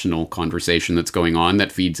national conversation that's going on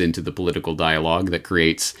that feeds into the political dialogue that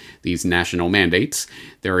creates these national mandates,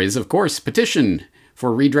 there is, of course, petition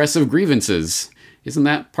for redress of grievances. Isn't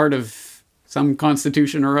that part of some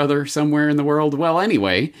constitution or other somewhere in the world? Well,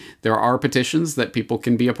 anyway, there are petitions that people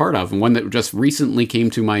can be a part of. And one that just recently came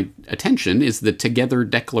to my attention is the Together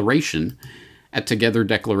Declaration at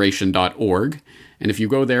togetherdeclaration.org. And if you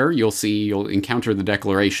go there, you'll encounter the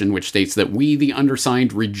declaration, which states that we, the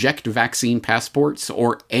undersigned, reject vaccine passports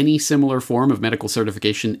or any similar form of medical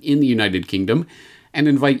certification in the United Kingdom, and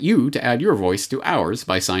invite you to add your voice to ours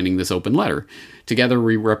by signing this open letter. Together,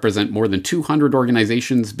 we represent more than 200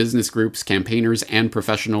 organizations, business groups, campaigners, and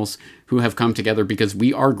professionals who have come together because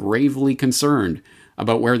we are gravely concerned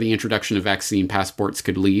about where the introduction of vaccine passports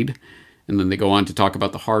could lead. And then they go on to talk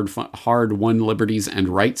about the hard-won liberties and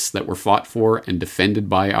rights that were fought for and defended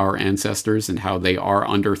by our ancestors, and how they are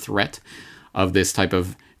under threat of this type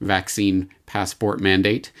of vaccine passport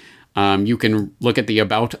mandate. You can look at the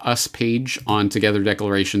About Us page on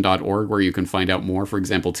togetherdeclaration.org, where you can find out more. For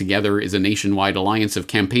example, Together is a nationwide alliance of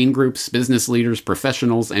campaign groups, business leaders,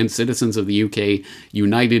 professionals, and citizens of the UK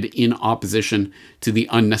united in opposition to the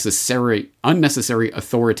unnecessary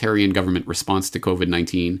authoritarian government response to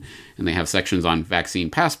COVID-19. And they have sections on vaccine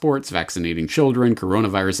passports, vaccinating children,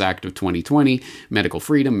 Coronavirus Act of 2020, medical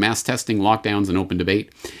freedom, mass testing, lockdowns, and open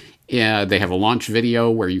debate. They have a launch video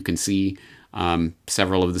where you can see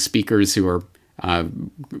several of the speakers who are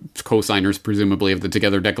co-signers, presumably, of the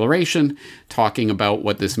Together Declaration, talking about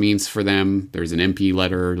what this means for them. There's an MP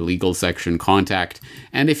letter, legal section, contact.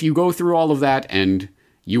 And if you go through all of that and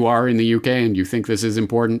you are in the UK and you think this is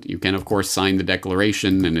important, you can, of course, sign the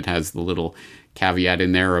declaration, and it has the little caveat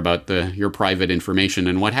in there about your private information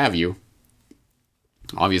and what have you.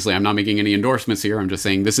 Obviously, I'm not making any endorsements here. I'm just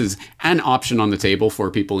saying this is an option on the table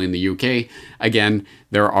for people in the UK. Again,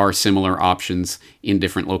 there are similar options in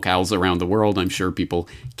different locales around the world. I'm sure people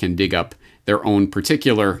can dig up their own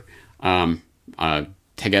particular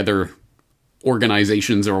Together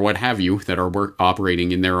organizations or what have you that are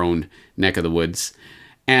operating in their own neck of the woods.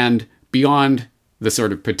 And beyond the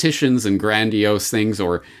sort of petitions and grandiose things,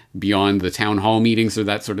 or beyond the town hall meetings or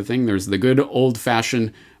that sort of thing. There's the good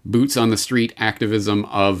old-fashioned boots on the street activism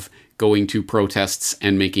of going to protests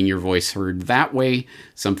and making your voice heard that way,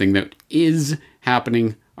 something that is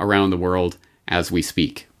happening around the world as we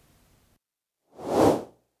speak.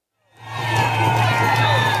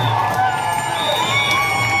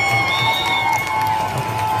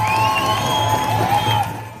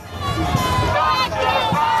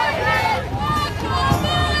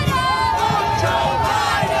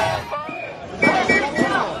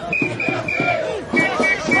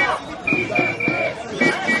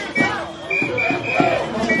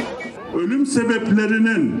 Ölüm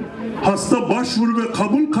sebeplerinin hasta başvuru ve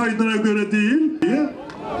kabul kaydına göre değil,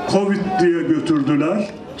 Covid diye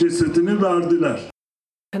götürdüler, cesedini verdiler.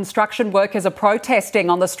 Construction workers are protesting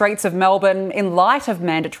on the streets of Melbourne in light of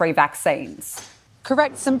mandatory vaccines.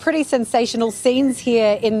 Correct. Some pretty sensational scenes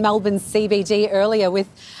here in Melbourne's CBD earlier, with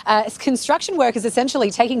construction workers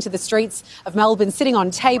essentially taking to the streets of Melbourne, sitting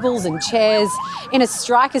on tables and chairs in a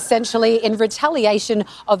strike, essentially in retaliation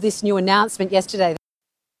of this new announcement yesterday.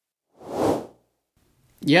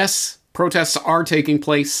 Yes, protests are taking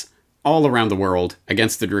place all around the world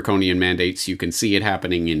against the draconian mandates. You can see it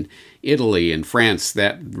happening in Italy and France.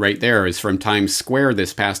 That right there is from Times Square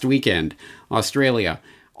this past weekend. Australia.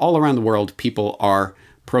 All around the world, people are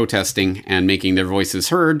protesting and making their voices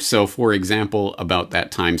heard. So, for example, about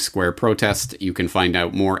that Times Square protest, you can find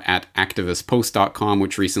out more at activistpost.com,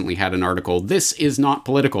 which recently had an article, "This is not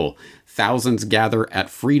political. Thousands gather at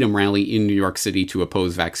Freedom Rally in New York City to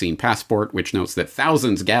oppose vaccine passport," which notes that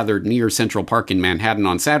thousands gathered near Central Park in Manhattan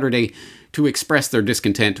on Saturday to express their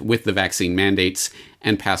discontent with the vaccine mandates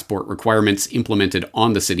and passport requirements implemented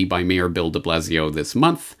on the city by Mayor Bill de Blasio this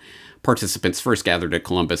month. Participants first gathered at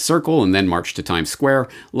Columbus Circle and then marched to Times Square,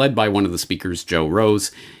 led by one of the speakers, Joe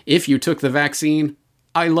Rose. "If you took the vaccine,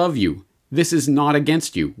 I love you. This is not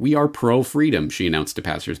against you. We are pro-freedom," she announced to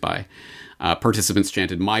passersby. Participants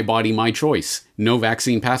chanted, "My body, my choice, no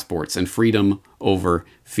vaccine passports, and freedom over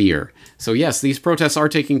fear." So yes, these protests are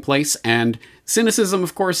taking place, and cynicism,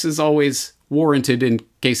 of course, is always warranted in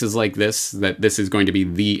cases like this, that this is going to be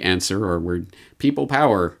the answer, or where people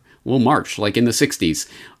power will march, like in the 60s.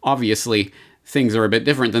 Obviously, things are a bit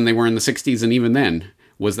different than they were in the 60s, and even then,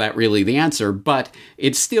 was that really the answer? But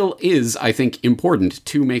it still is, I think, important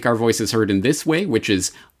to make our voices heard in this way, which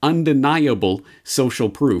is undeniable social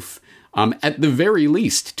proof. At the very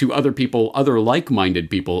least, to other people, other like-minded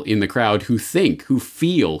people in the crowd who think, who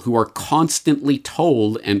feel, who are constantly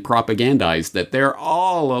told and propagandized that they're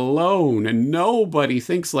all alone and nobody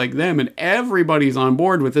thinks like them and everybody's on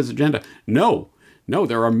board with this agenda. No,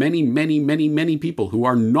 there are many, many, many, many people who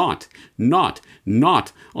are not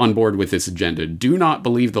on board with this agenda. Do not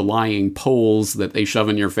believe the lying polls that they shove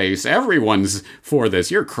in your face. Everyone's for this.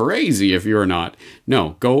 You're crazy if you're not.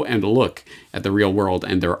 No, go and look at the real world,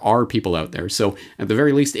 and there are people out there. So at the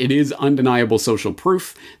very least, it is undeniable social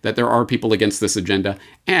proof that there are people against this agenda.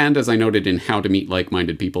 And as I noted in How to Meet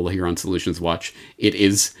Like-Minded People here on Solutions Watch, it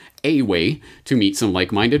is a way to meet some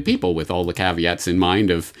like-minded people with all the caveats in mind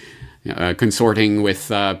of consorting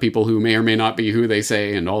with people who may or may not be who they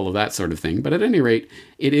say and all of that sort of thing. But at any rate,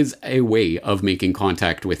 it is a way of making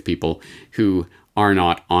contact with people who are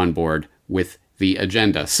not on board with the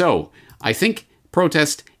agenda. So I think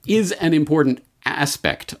protest is an important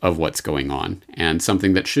aspect of what's going on and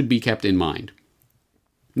something that should be kept in mind.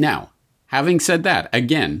 Now, having said that,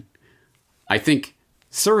 again, I think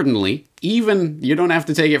certainly, even you don't have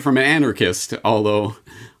to take it from an anarchist, although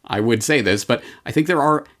I would say this, but I think there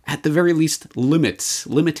are, at the very least,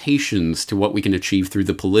 limitations to what we can achieve through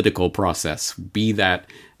the political process, be that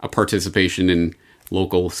a participation in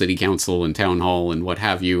local city council and town hall and what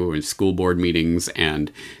have you, or school board meetings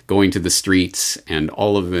and going to the streets and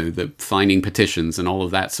all of the signing petitions and all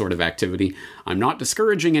of that sort of activity. I'm not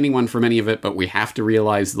discouraging anyone from any of it, but we have to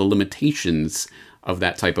realize the limitations of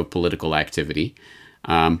that type of political activity,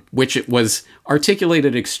 which it was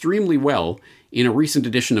articulated extremely well in a recent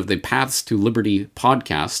edition of the Paths to Liberty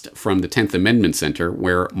podcast from the 10th Amendment Center,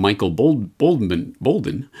 where Michael Bolden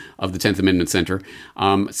of the 10th Amendment Center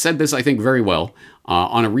said this, I think, very well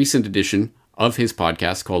on a recent edition of his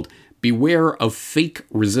podcast called Beware of Fake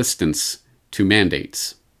Resistance to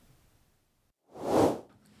Mandates.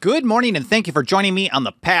 Good morning, and thank you for joining me on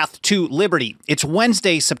the Path to Liberty. It's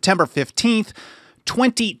Wednesday, September 15th,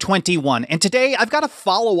 2021. And today I've got a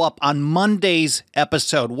follow-up on Monday's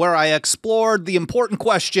episode where I explored the important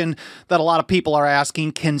question that a lot of people are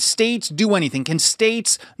asking: can states do anything? Can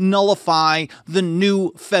states nullify the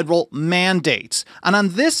new federal mandates? And on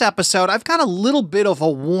this episode, I've got a little bit of a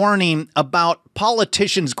warning about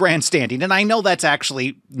politicians grandstanding. And I know that's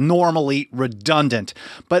actually normally redundant,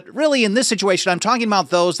 but really in this situation, I'm talking about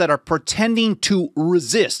those that are pretending to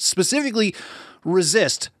resist, specifically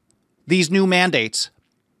resist these new mandates,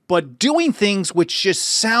 but doing things which just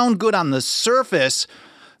sound good on the surface.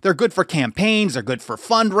 They're good for campaigns, they're good for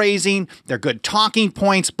fundraising, they're good talking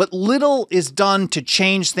points, but little is done to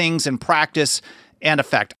change things in practice and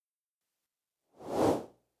effect.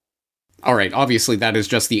 All right, obviously that is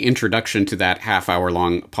just the introduction to that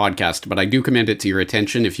half-hour-long podcast, but I do commend it to your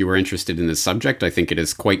attention if you are interested in this subject. I think it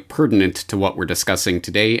is quite pertinent to what we're discussing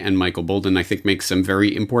today, and Michael Bolden, I think, makes some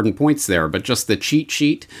very important points there. But just the cheat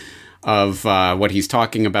sheet of what he's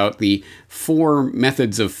talking about, the 4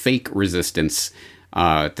 methods of fake resistance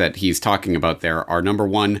that he's talking about there are, number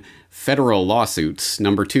 1, federal lawsuits,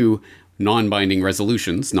 number 2, non-binding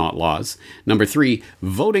resolutions, not laws. Number 3,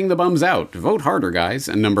 voting the bums out. Vote harder, guys.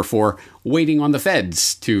 And number 4, waiting on the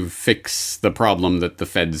feds to fix the problem that the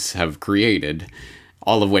feds have created.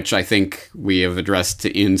 All of which I think we have addressed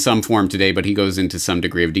in some form today, but he goes into some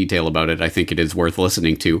degree of detail about it. I think it is worth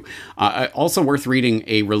listening to. Also worth reading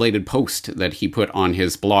a related post that he put on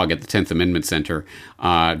his blog at the 10th Amendment Center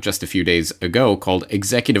just a few days ago called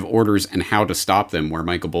Executive Orders and How to Stop Them, where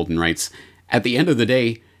Michael Bolden writes, "At the end of the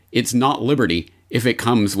day, it's not liberty if it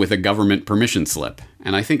comes with a government permission slip."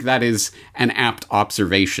 And I think that is an apt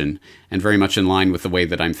observation and very much in line with the way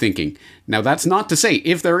that I'm thinking. Now, that's not to say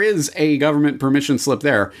if there is a government permission slip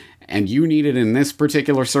there and you need it in this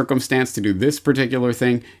particular circumstance to do this particular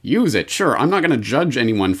thing, use it. Sure, I'm not going to judge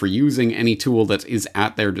anyone for using any tool that is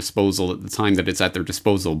at their disposal at the time that it's at their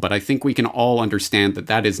disposal, but I think we can all understand that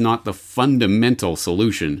that is not the fundamental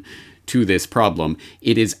solution to this problem.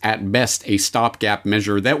 It is at best a stopgap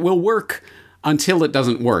measure that will work until it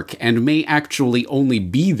doesn't work and may actually only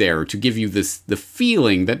be there to give you the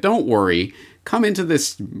feeling that, don't worry, come into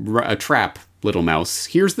this trap, little mouse.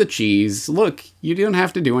 Here's the cheese. Look, you don't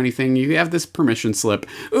have to do anything. You have this permission slip.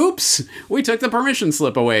 Oops, we took the permission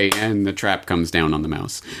slip away, and the trap comes down on the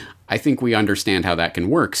mouse. I think we understand how that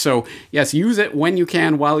can work. So yes, use it when you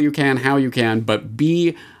can, while you can, how you can, but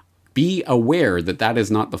be aware that that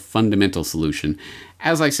is not the fundamental solution.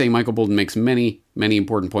 As I say, Michael Bolden makes many, many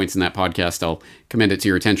important points in that podcast. I'll commend it to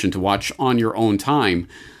your attention to watch on your own time.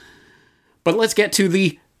 But let's get to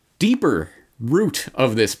the deeper root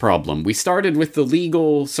of this problem. We started with the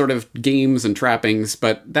legal sort of games and trappings,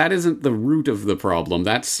 but that isn't the root of the problem.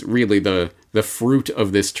 That's really the fruit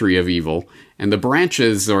of this tree of evil. And the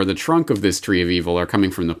branches or the trunk of this tree of evil are coming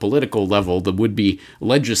from the political level, the would-be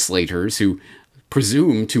legislators who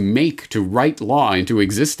presume to write law into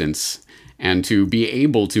existence and to be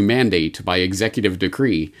able to mandate by executive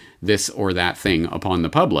decree this or that thing upon the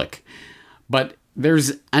public. But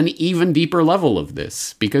there's an even deeper level of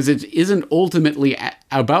this, because it isn't ultimately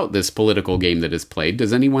about this political game that is played.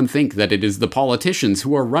 Does anyone think that it is the politicians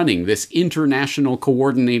who are running this international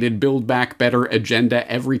coordinated Build Back Better agenda,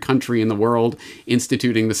 every country in the world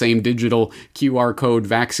instituting the same digital QR code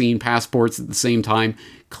vaccine passports at the same time?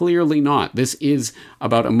 Clearly not. This is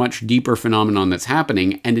about a much deeper phenomenon that's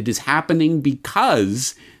happening, and it is happening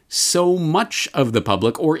because so much of the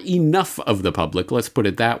public, or enough of the public, let's put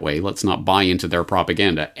it that way, let's not buy into their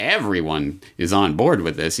propaganda. Everyone is on board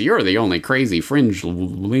with this. You're the only crazy fringe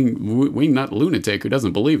wingnut lunatic who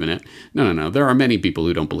doesn't believe in it. No. There are many people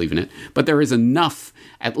who don't believe in it, but there is enough,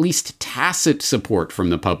 at least tacit support from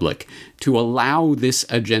the public to allow this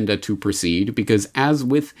agenda to proceed, because as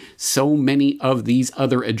with so many of these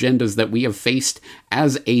other agendas that we have faced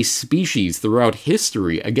as a species throughout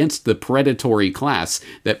history against the predatory class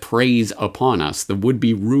that preys upon us, the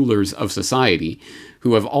would-be rulers of society,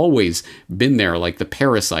 who have always been there like the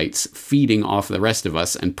parasites, feeding off the rest of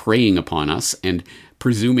us and preying upon us and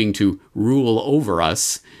presuming to rule over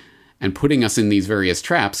us and putting us in these various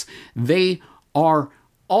traps, they are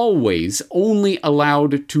always only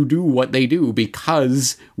allowed to do what they do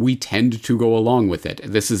because we tend to go along with it.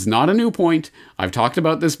 This is not a new point. I've talked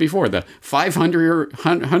about this before, the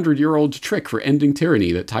 500-year-old trick for ending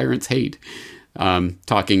tyranny that tyrants hate.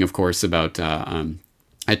 Talking, of course, about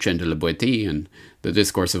Etienne de la Boétie and the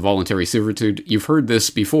discourse of voluntary servitude. You've heard this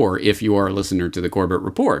before if you are a listener to the Corbett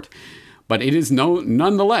Report. But it is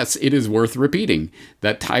nonetheless, it is worth repeating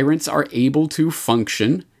that tyrants are able to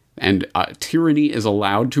function and tyranny is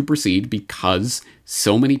allowed to proceed because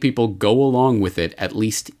so many people go along with it, at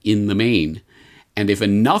least in the main. And if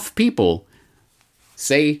enough people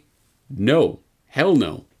say no. Hell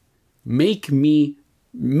no. Make me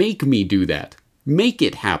do that. Make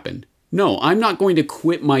it happen. No, I'm not going to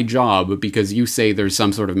quit my job because you say there's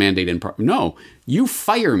some sort of mandate no, you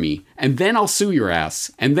fire me, and then I'll sue your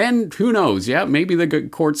ass. And then, who knows, yeah, maybe the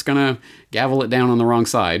court's gonna gavel it down on the wrong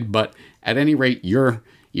side, but at any rate,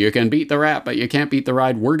 you can beat the rat, but you can't beat the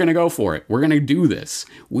ride. We're gonna go for it. We're gonna do this.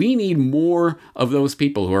 We need more of those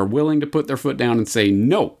people who are willing to put their foot down and say,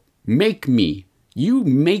 no, you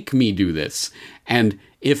make me do this. And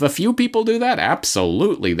if a few people do that,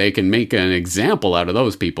 absolutely, they can make an example out of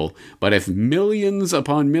those people. But if millions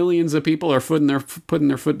upon millions of people are putting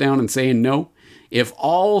their foot down and saying no, if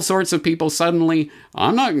all sorts of people suddenly,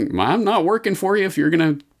 I'm not working for you if you're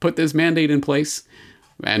going to put this mandate in place,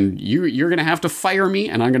 and you're going to have to fire me,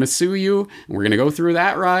 and I'm going to sue you, and we're going to go through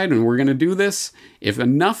that ride, and we're going to do this. If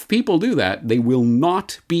enough people do that, they will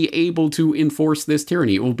not be able to enforce this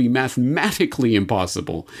tyranny. It will be mathematically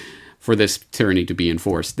impossible for this tyranny to be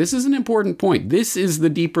enforced. This is an important point. This is the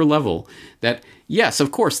deeper level that, yes,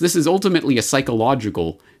 of course, this is ultimately a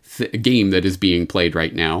psychological game that is being played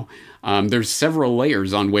right now. There's several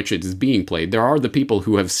layers on which it is being played. There are the people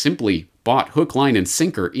who have simply bought hook, line, and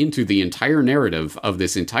sinker into the entire narrative of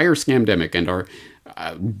this entire scamdemic and are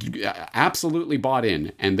absolutely bought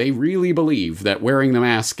in, and they really believe that wearing the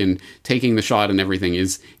mask and taking the shot and everything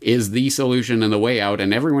is the solution and the way out,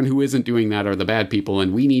 and everyone who isn't doing that are the bad people,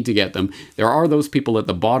 and we need to get them. There are those people at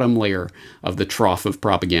the bottom layer of the trough of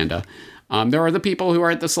propaganda. There are the people who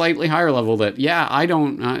are at the slightly higher level that, yeah, I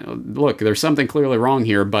don't, look, there's something clearly wrong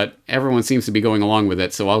here, but everyone seems to be going along with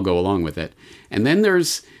it, so I'll go along with it. And then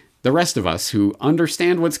there's the rest of us who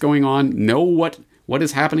understand what's going on, know what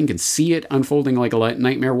is happening, can see it unfolding like a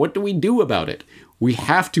nightmare. What do we do about it? We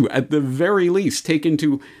have to, at the very least, take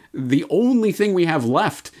into the only thing we have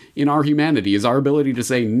left in our humanity is our ability to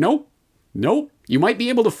say, nope, you might be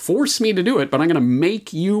able to force me to do it, but I'm going to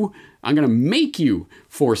make you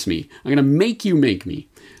force me. I'm going to make you make me.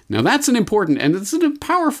 Now that's an important, and it's a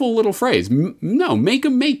powerful little phrase. No, make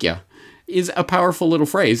 'em make ya is a powerful little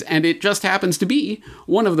phrase, and it just happens to be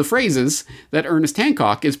one of the phrases that Ernest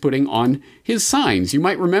Hancock is putting on his signs. You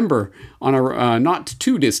might remember on a not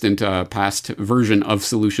too distant past version of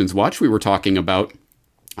Solutions Watch, we were talking about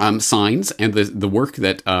signs and the work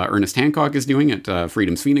that Ernest Hancock is doing at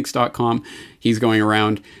freedomsphoenix.com. He's going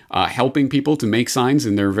around helping people to make signs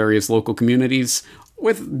in their various local communities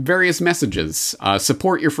with various messages.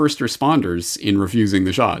 Support your first responders in refusing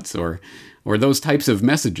the shots, or those types of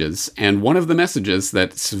messages. And one of the messages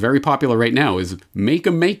that's very popular right now is make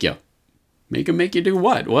 'em make ya. Make 'em make you do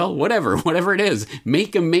what? Well, whatever it is,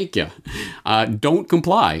 make 'em make ya. Don't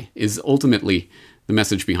comply is ultimately the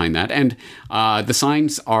message behind that. And the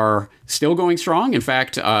signs are still going strong. In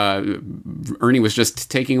fact, Ernie was just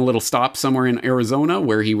taking a little stop somewhere in Arizona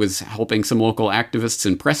where he was helping some local activists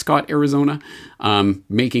in Prescott, Arizona,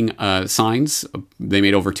 making signs. They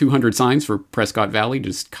made over 200 signs for Prescott Valley,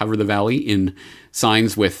 just cover the valley in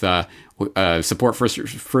signs with support first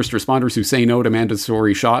responders who say no to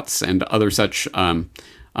mandatory shots and other such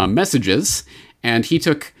messages. And he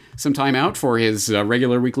took some time out for his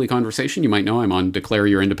regular weekly conversation. You might know I'm on Declare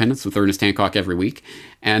Your Independence with Ernest Hancock every week.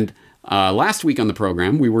 And last week on the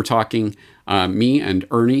program, we were talking, me and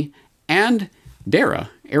Ernie and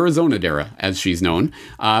Dara, Arizona Dara, as she's known,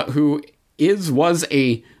 who was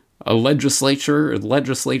a legislator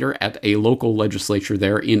at a local legislature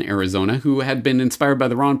there in Arizona, who had been inspired by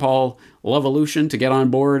the Ron Paul Levolution to get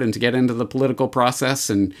on board and to get into the political process,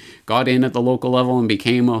 and got in at the local level and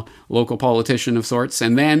became a local politician of sorts,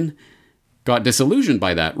 and then got disillusioned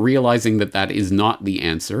by that, realizing that that is not the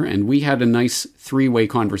answer. And we had a nice three-way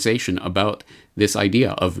conversation about this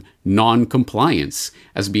idea of non-compliance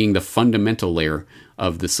as being the fundamental layer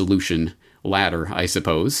of the solution ladder, I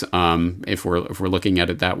suppose, if we're looking at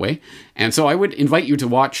it that way. And so I would invite you to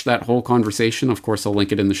watch that whole conversation. Of course, I'll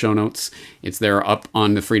link it in the show notes. It's there up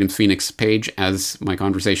on the Freedoms Phoenix page, as my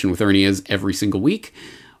conversation with Ernie is every single week.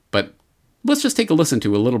 But let's just take a listen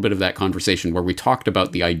to a little bit of that conversation where we talked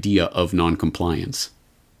about the idea of non-compliance.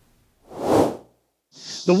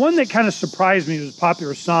 The one that kind of surprised me was a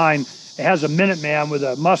popular sign. It has a Minuteman with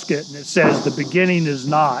a musket, and it says, "The beginning is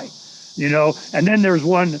nigh," and then there's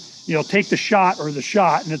one, take the shot, and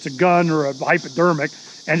it's a gun or a hypodermic.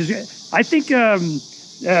 And I think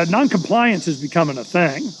non-compliance is becoming a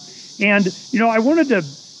thing. And, I wanted to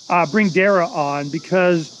bring Dara on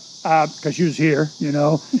because she was here,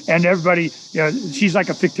 and everybody, she's like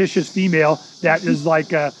a fictitious female that is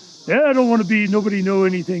like, I don't want to be, nobody know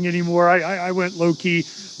anything anymore. I went low key,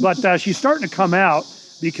 but she's starting to come out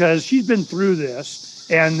because she's been through this.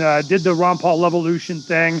 and did the Ron Paul Revolution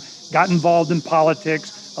thing, got involved in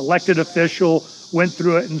politics, elected official, went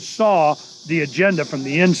through it and saw the agenda from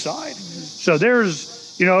the inside. So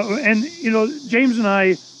there's, James and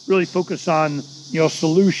I really focus on,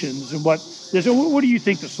 solutions and what do you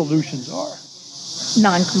think the solutions are?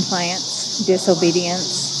 Non-compliance,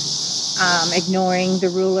 disobedience, ignoring the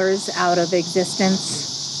rulers out of existence.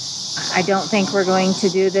 I don't think we're going to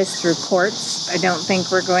do this through courts. I don't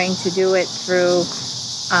think we're going to do it through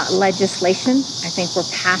legislation. I think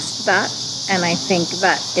we're past that. And I think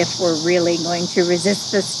that if we're really going to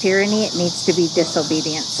resist this tyranny, it needs to be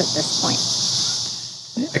disobedience at this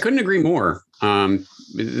point. I couldn't agree more.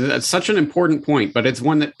 That's such an important point, but it's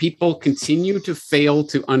one that people continue to fail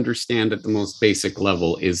to understand at the most basic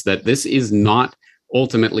level, is that this is not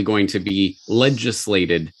ultimately going to be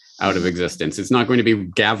legislated out of existence. It's not going to be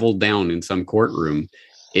gavelled down in some courtroom.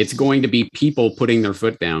 It's going to be people putting their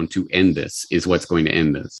foot down to end this, is what's going to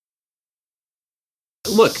end this.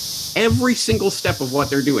 Look, every single step of what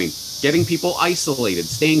they're doing, getting people isolated,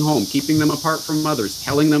 staying home, keeping them apart from others,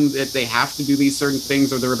 telling them that they have to do these certain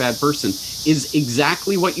things or they're a bad person, is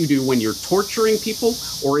exactly what you do when you're torturing people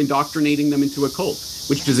or indoctrinating them into a cult,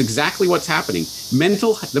 which is exactly what's happening.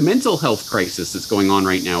 The mental health crisis that's going on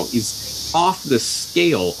right now is off the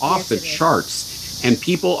scale, off the charts, and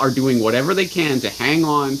people are doing whatever they can to hang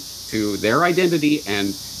on to their identity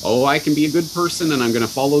and, I can be a good person and I'm going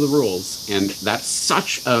to follow the rules. And that's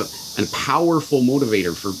such a powerful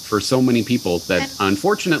motivator for so many people that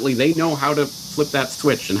unfortunately they know how to flip that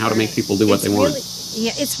switch and how to make people do what they want.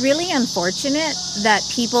 It's really unfortunate that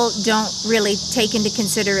people don't really take into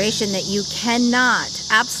consideration that you cannot,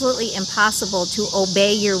 absolutely impossible to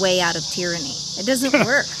obey your way out of tyranny. It doesn't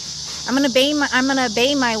work. I'm going to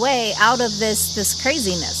obey my way out of this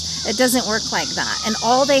craziness. It doesn't work like that. And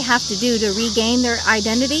all they have to do to regain their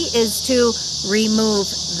identity is to remove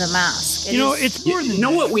the mask. It's more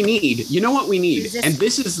than what we need. You know what we need? And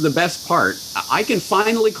this is the best part. I can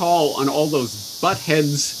finally call on all those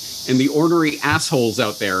buttheads and the ornery assholes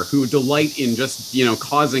out there who delight in just,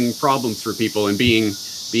 causing problems for people and being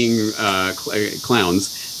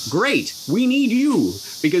clowns. Great. We need you,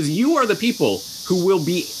 because you are the people who will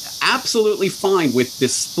be absolutely fine with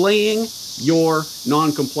displaying your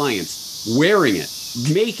non-compliance, wearing it,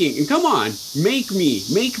 and come on, make me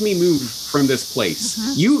move from this place.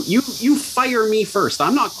 Mm-hmm. You fire me first.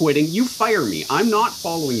 I'm not quitting. You fire me. I'm not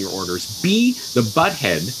following your orders. Be the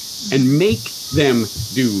butthead and make them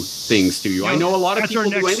do things to you. I know a lot of people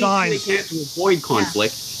do anything they can to avoid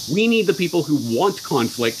conflict. Yeah. We need the people who want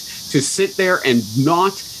conflict to sit there and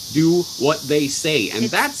not do what they say. And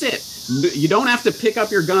that's it. You don't have to pick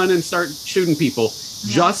up your gun and start shooting people.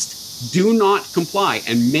 Yeah. Just do not comply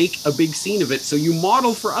and make a big scene of it so you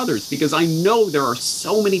model for others, because I know there are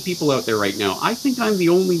so many people out there right now. I think I'm the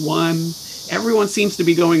only one. Everyone seems to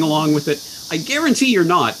be going along with it. I guarantee you're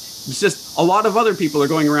not. It's just a lot of other people are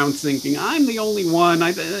going around thinking, I'm the only one.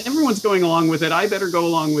 Everyone's going along with it. I better go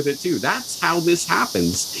along with it too. That's how this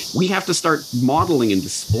happens. We have to start modeling and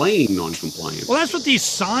displaying non-compliance. Well, that's what these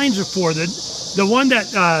signs are for. The one that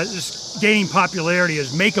is gaining popularity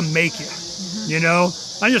is make them make you.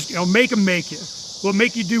 I just, make them make you. Well,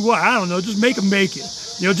 make you do what? I don't know. Just make them make you.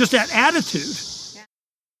 Just that attitude.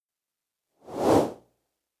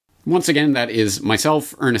 Once again, that is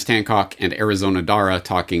myself, Ernest Hancock, and Arizona Dara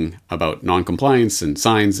talking about non-compliance and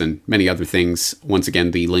signs and many other things. Once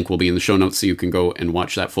again, the link will be in the show notes so you can go and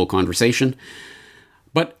watch that full conversation.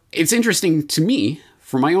 But it's interesting to me,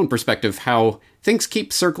 from my own perspective, how things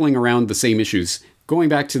keep circling around the same issues, going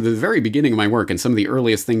back to the very beginning of my work and some of the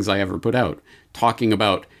earliest things I ever put out, talking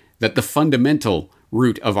about that the fundamental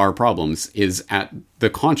root of our problems is at the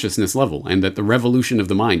consciousness level, and that the revolution of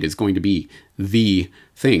the mind is going to be the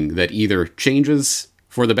thing that either changes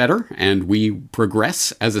for the better and we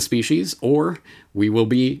progress as a species, or we will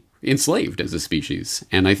be enslaved as a species.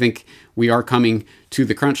 And I think we are coming to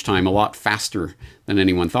the crunch time a lot faster than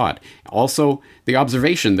anyone thought. Also, the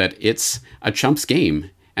observation that it's a chump's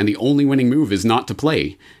game and the only winning move is not to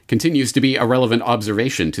play continues to be a relevant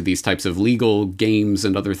observation to these types of legal games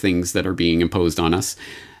and other things that are being imposed on us.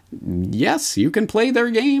 Yes, you can play their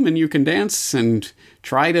game and you can dance and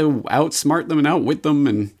try to outsmart them and outwit them,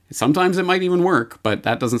 and sometimes it might even work, but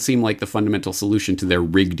that doesn't seem like the fundamental solution to their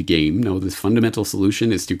rigged game. No, the fundamental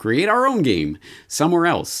solution is to create our own game somewhere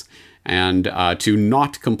else and to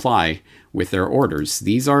not comply with their orders.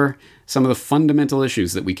 These are some of the fundamental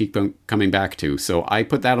issues that we keep coming back to. So I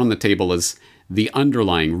put that on the table as the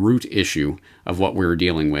underlying root issue of what we're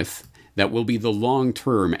dealing with. that will be the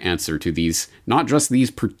long-term answer to these, not just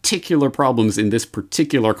these particular problems in this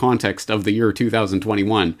particular context of the year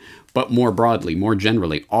 2021, but more broadly, more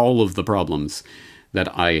generally, all of the problems that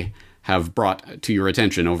I have brought to your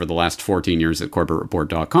attention over the last 14 years at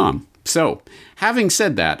CorbettReport.com. So, having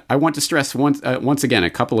said that, I want to stress once again a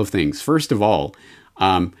couple of things. First of all,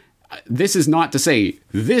 this is not to say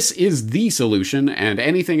this is the solution and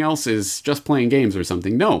anything else is just playing games or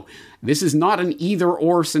something. No, this is not an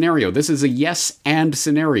either-or scenario. This is a yes and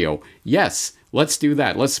scenario. Yes, let's do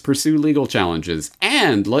that. Let's pursue legal challenges,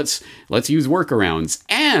 and let's use workarounds,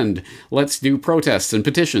 and let's do protests and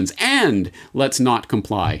petitions, and let's not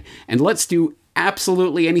comply, and let's do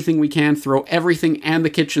absolutely anything we can, throw everything and the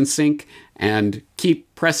kitchen sink, and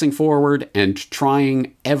keep pressing forward and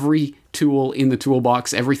trying every tool in the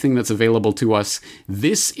toolbox, everything that's available to us.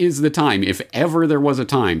 This is the time, if ever there was a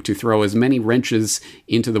time, to throw as many wrenches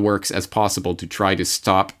into the works as possible to try to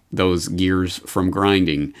stop those gears from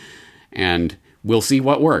grinding. And we'll see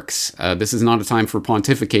what works. This is not a time for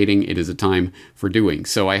pontificating, it is a time for doing.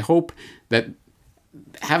 So I hope that,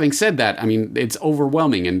 having said that, I mean, it's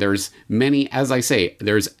overwhelming, and there's many, as I say,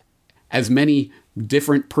 there's as many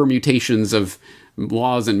different permutations of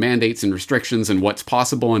laws and mandates and restrictions and what's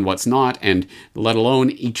possible and what's not, and let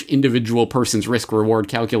alone each individual person's risk-reward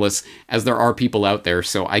calculus as there are people out there.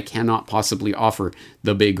 So I cannot possibly offer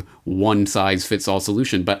the big one-size-fits-all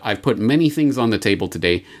solution, but I've put many things on the table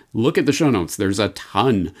today. Look at the show notes. There's a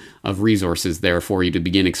ton of resources there for you to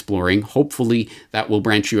begin exploring. Hopefully that will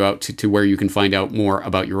branch you out to where you can find out more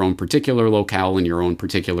about your own particular locale and your own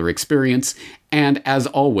particular experience. And as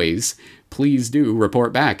always, please do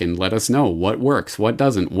report back and let us know what works, what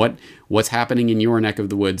doesn't, what's happening in your neck of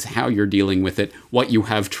the woods, how you're dealing with it, what you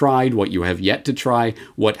have tried, what you have yet to try,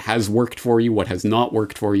 what has worked for you, what has not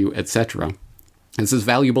worked for you, etc. This is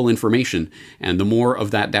valuable information, and the more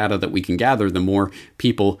of that data that we can gather, the more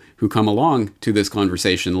people who come along to this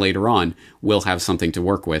conversation later on will have something to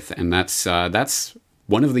work with, and that's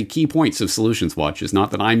one of the key points of Solutions Watch. Is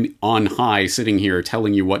not that I'm on high sitting here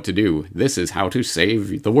telling you what to do. This is how to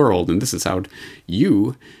save the world, and this is how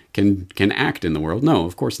you can act in the world. No,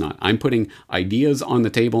 of course not. I'm putting ideas on the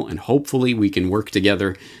table, and hopefully we can work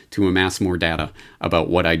together to amass more data about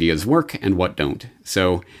what ideas work and what don't.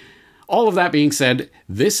 So, all of that being said,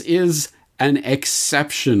 this is an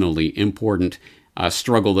exceptionally important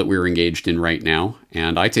struggle that we're engaged in right now,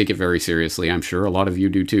 and I take it very seriously. I'm sure a lot of you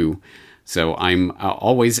do too. So I'm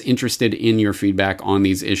always interested in your feedback on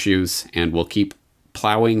these issues, and we'll keep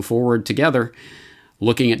plowing forward together,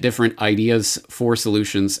 looking at different ideas for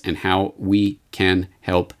solutions and how we can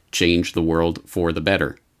help change the world for the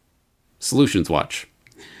better. Solutions Watch.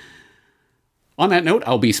 On that note,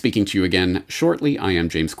 I'll be speaking to you again shortly. I am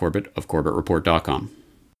James Corbett of CorbettReport.com.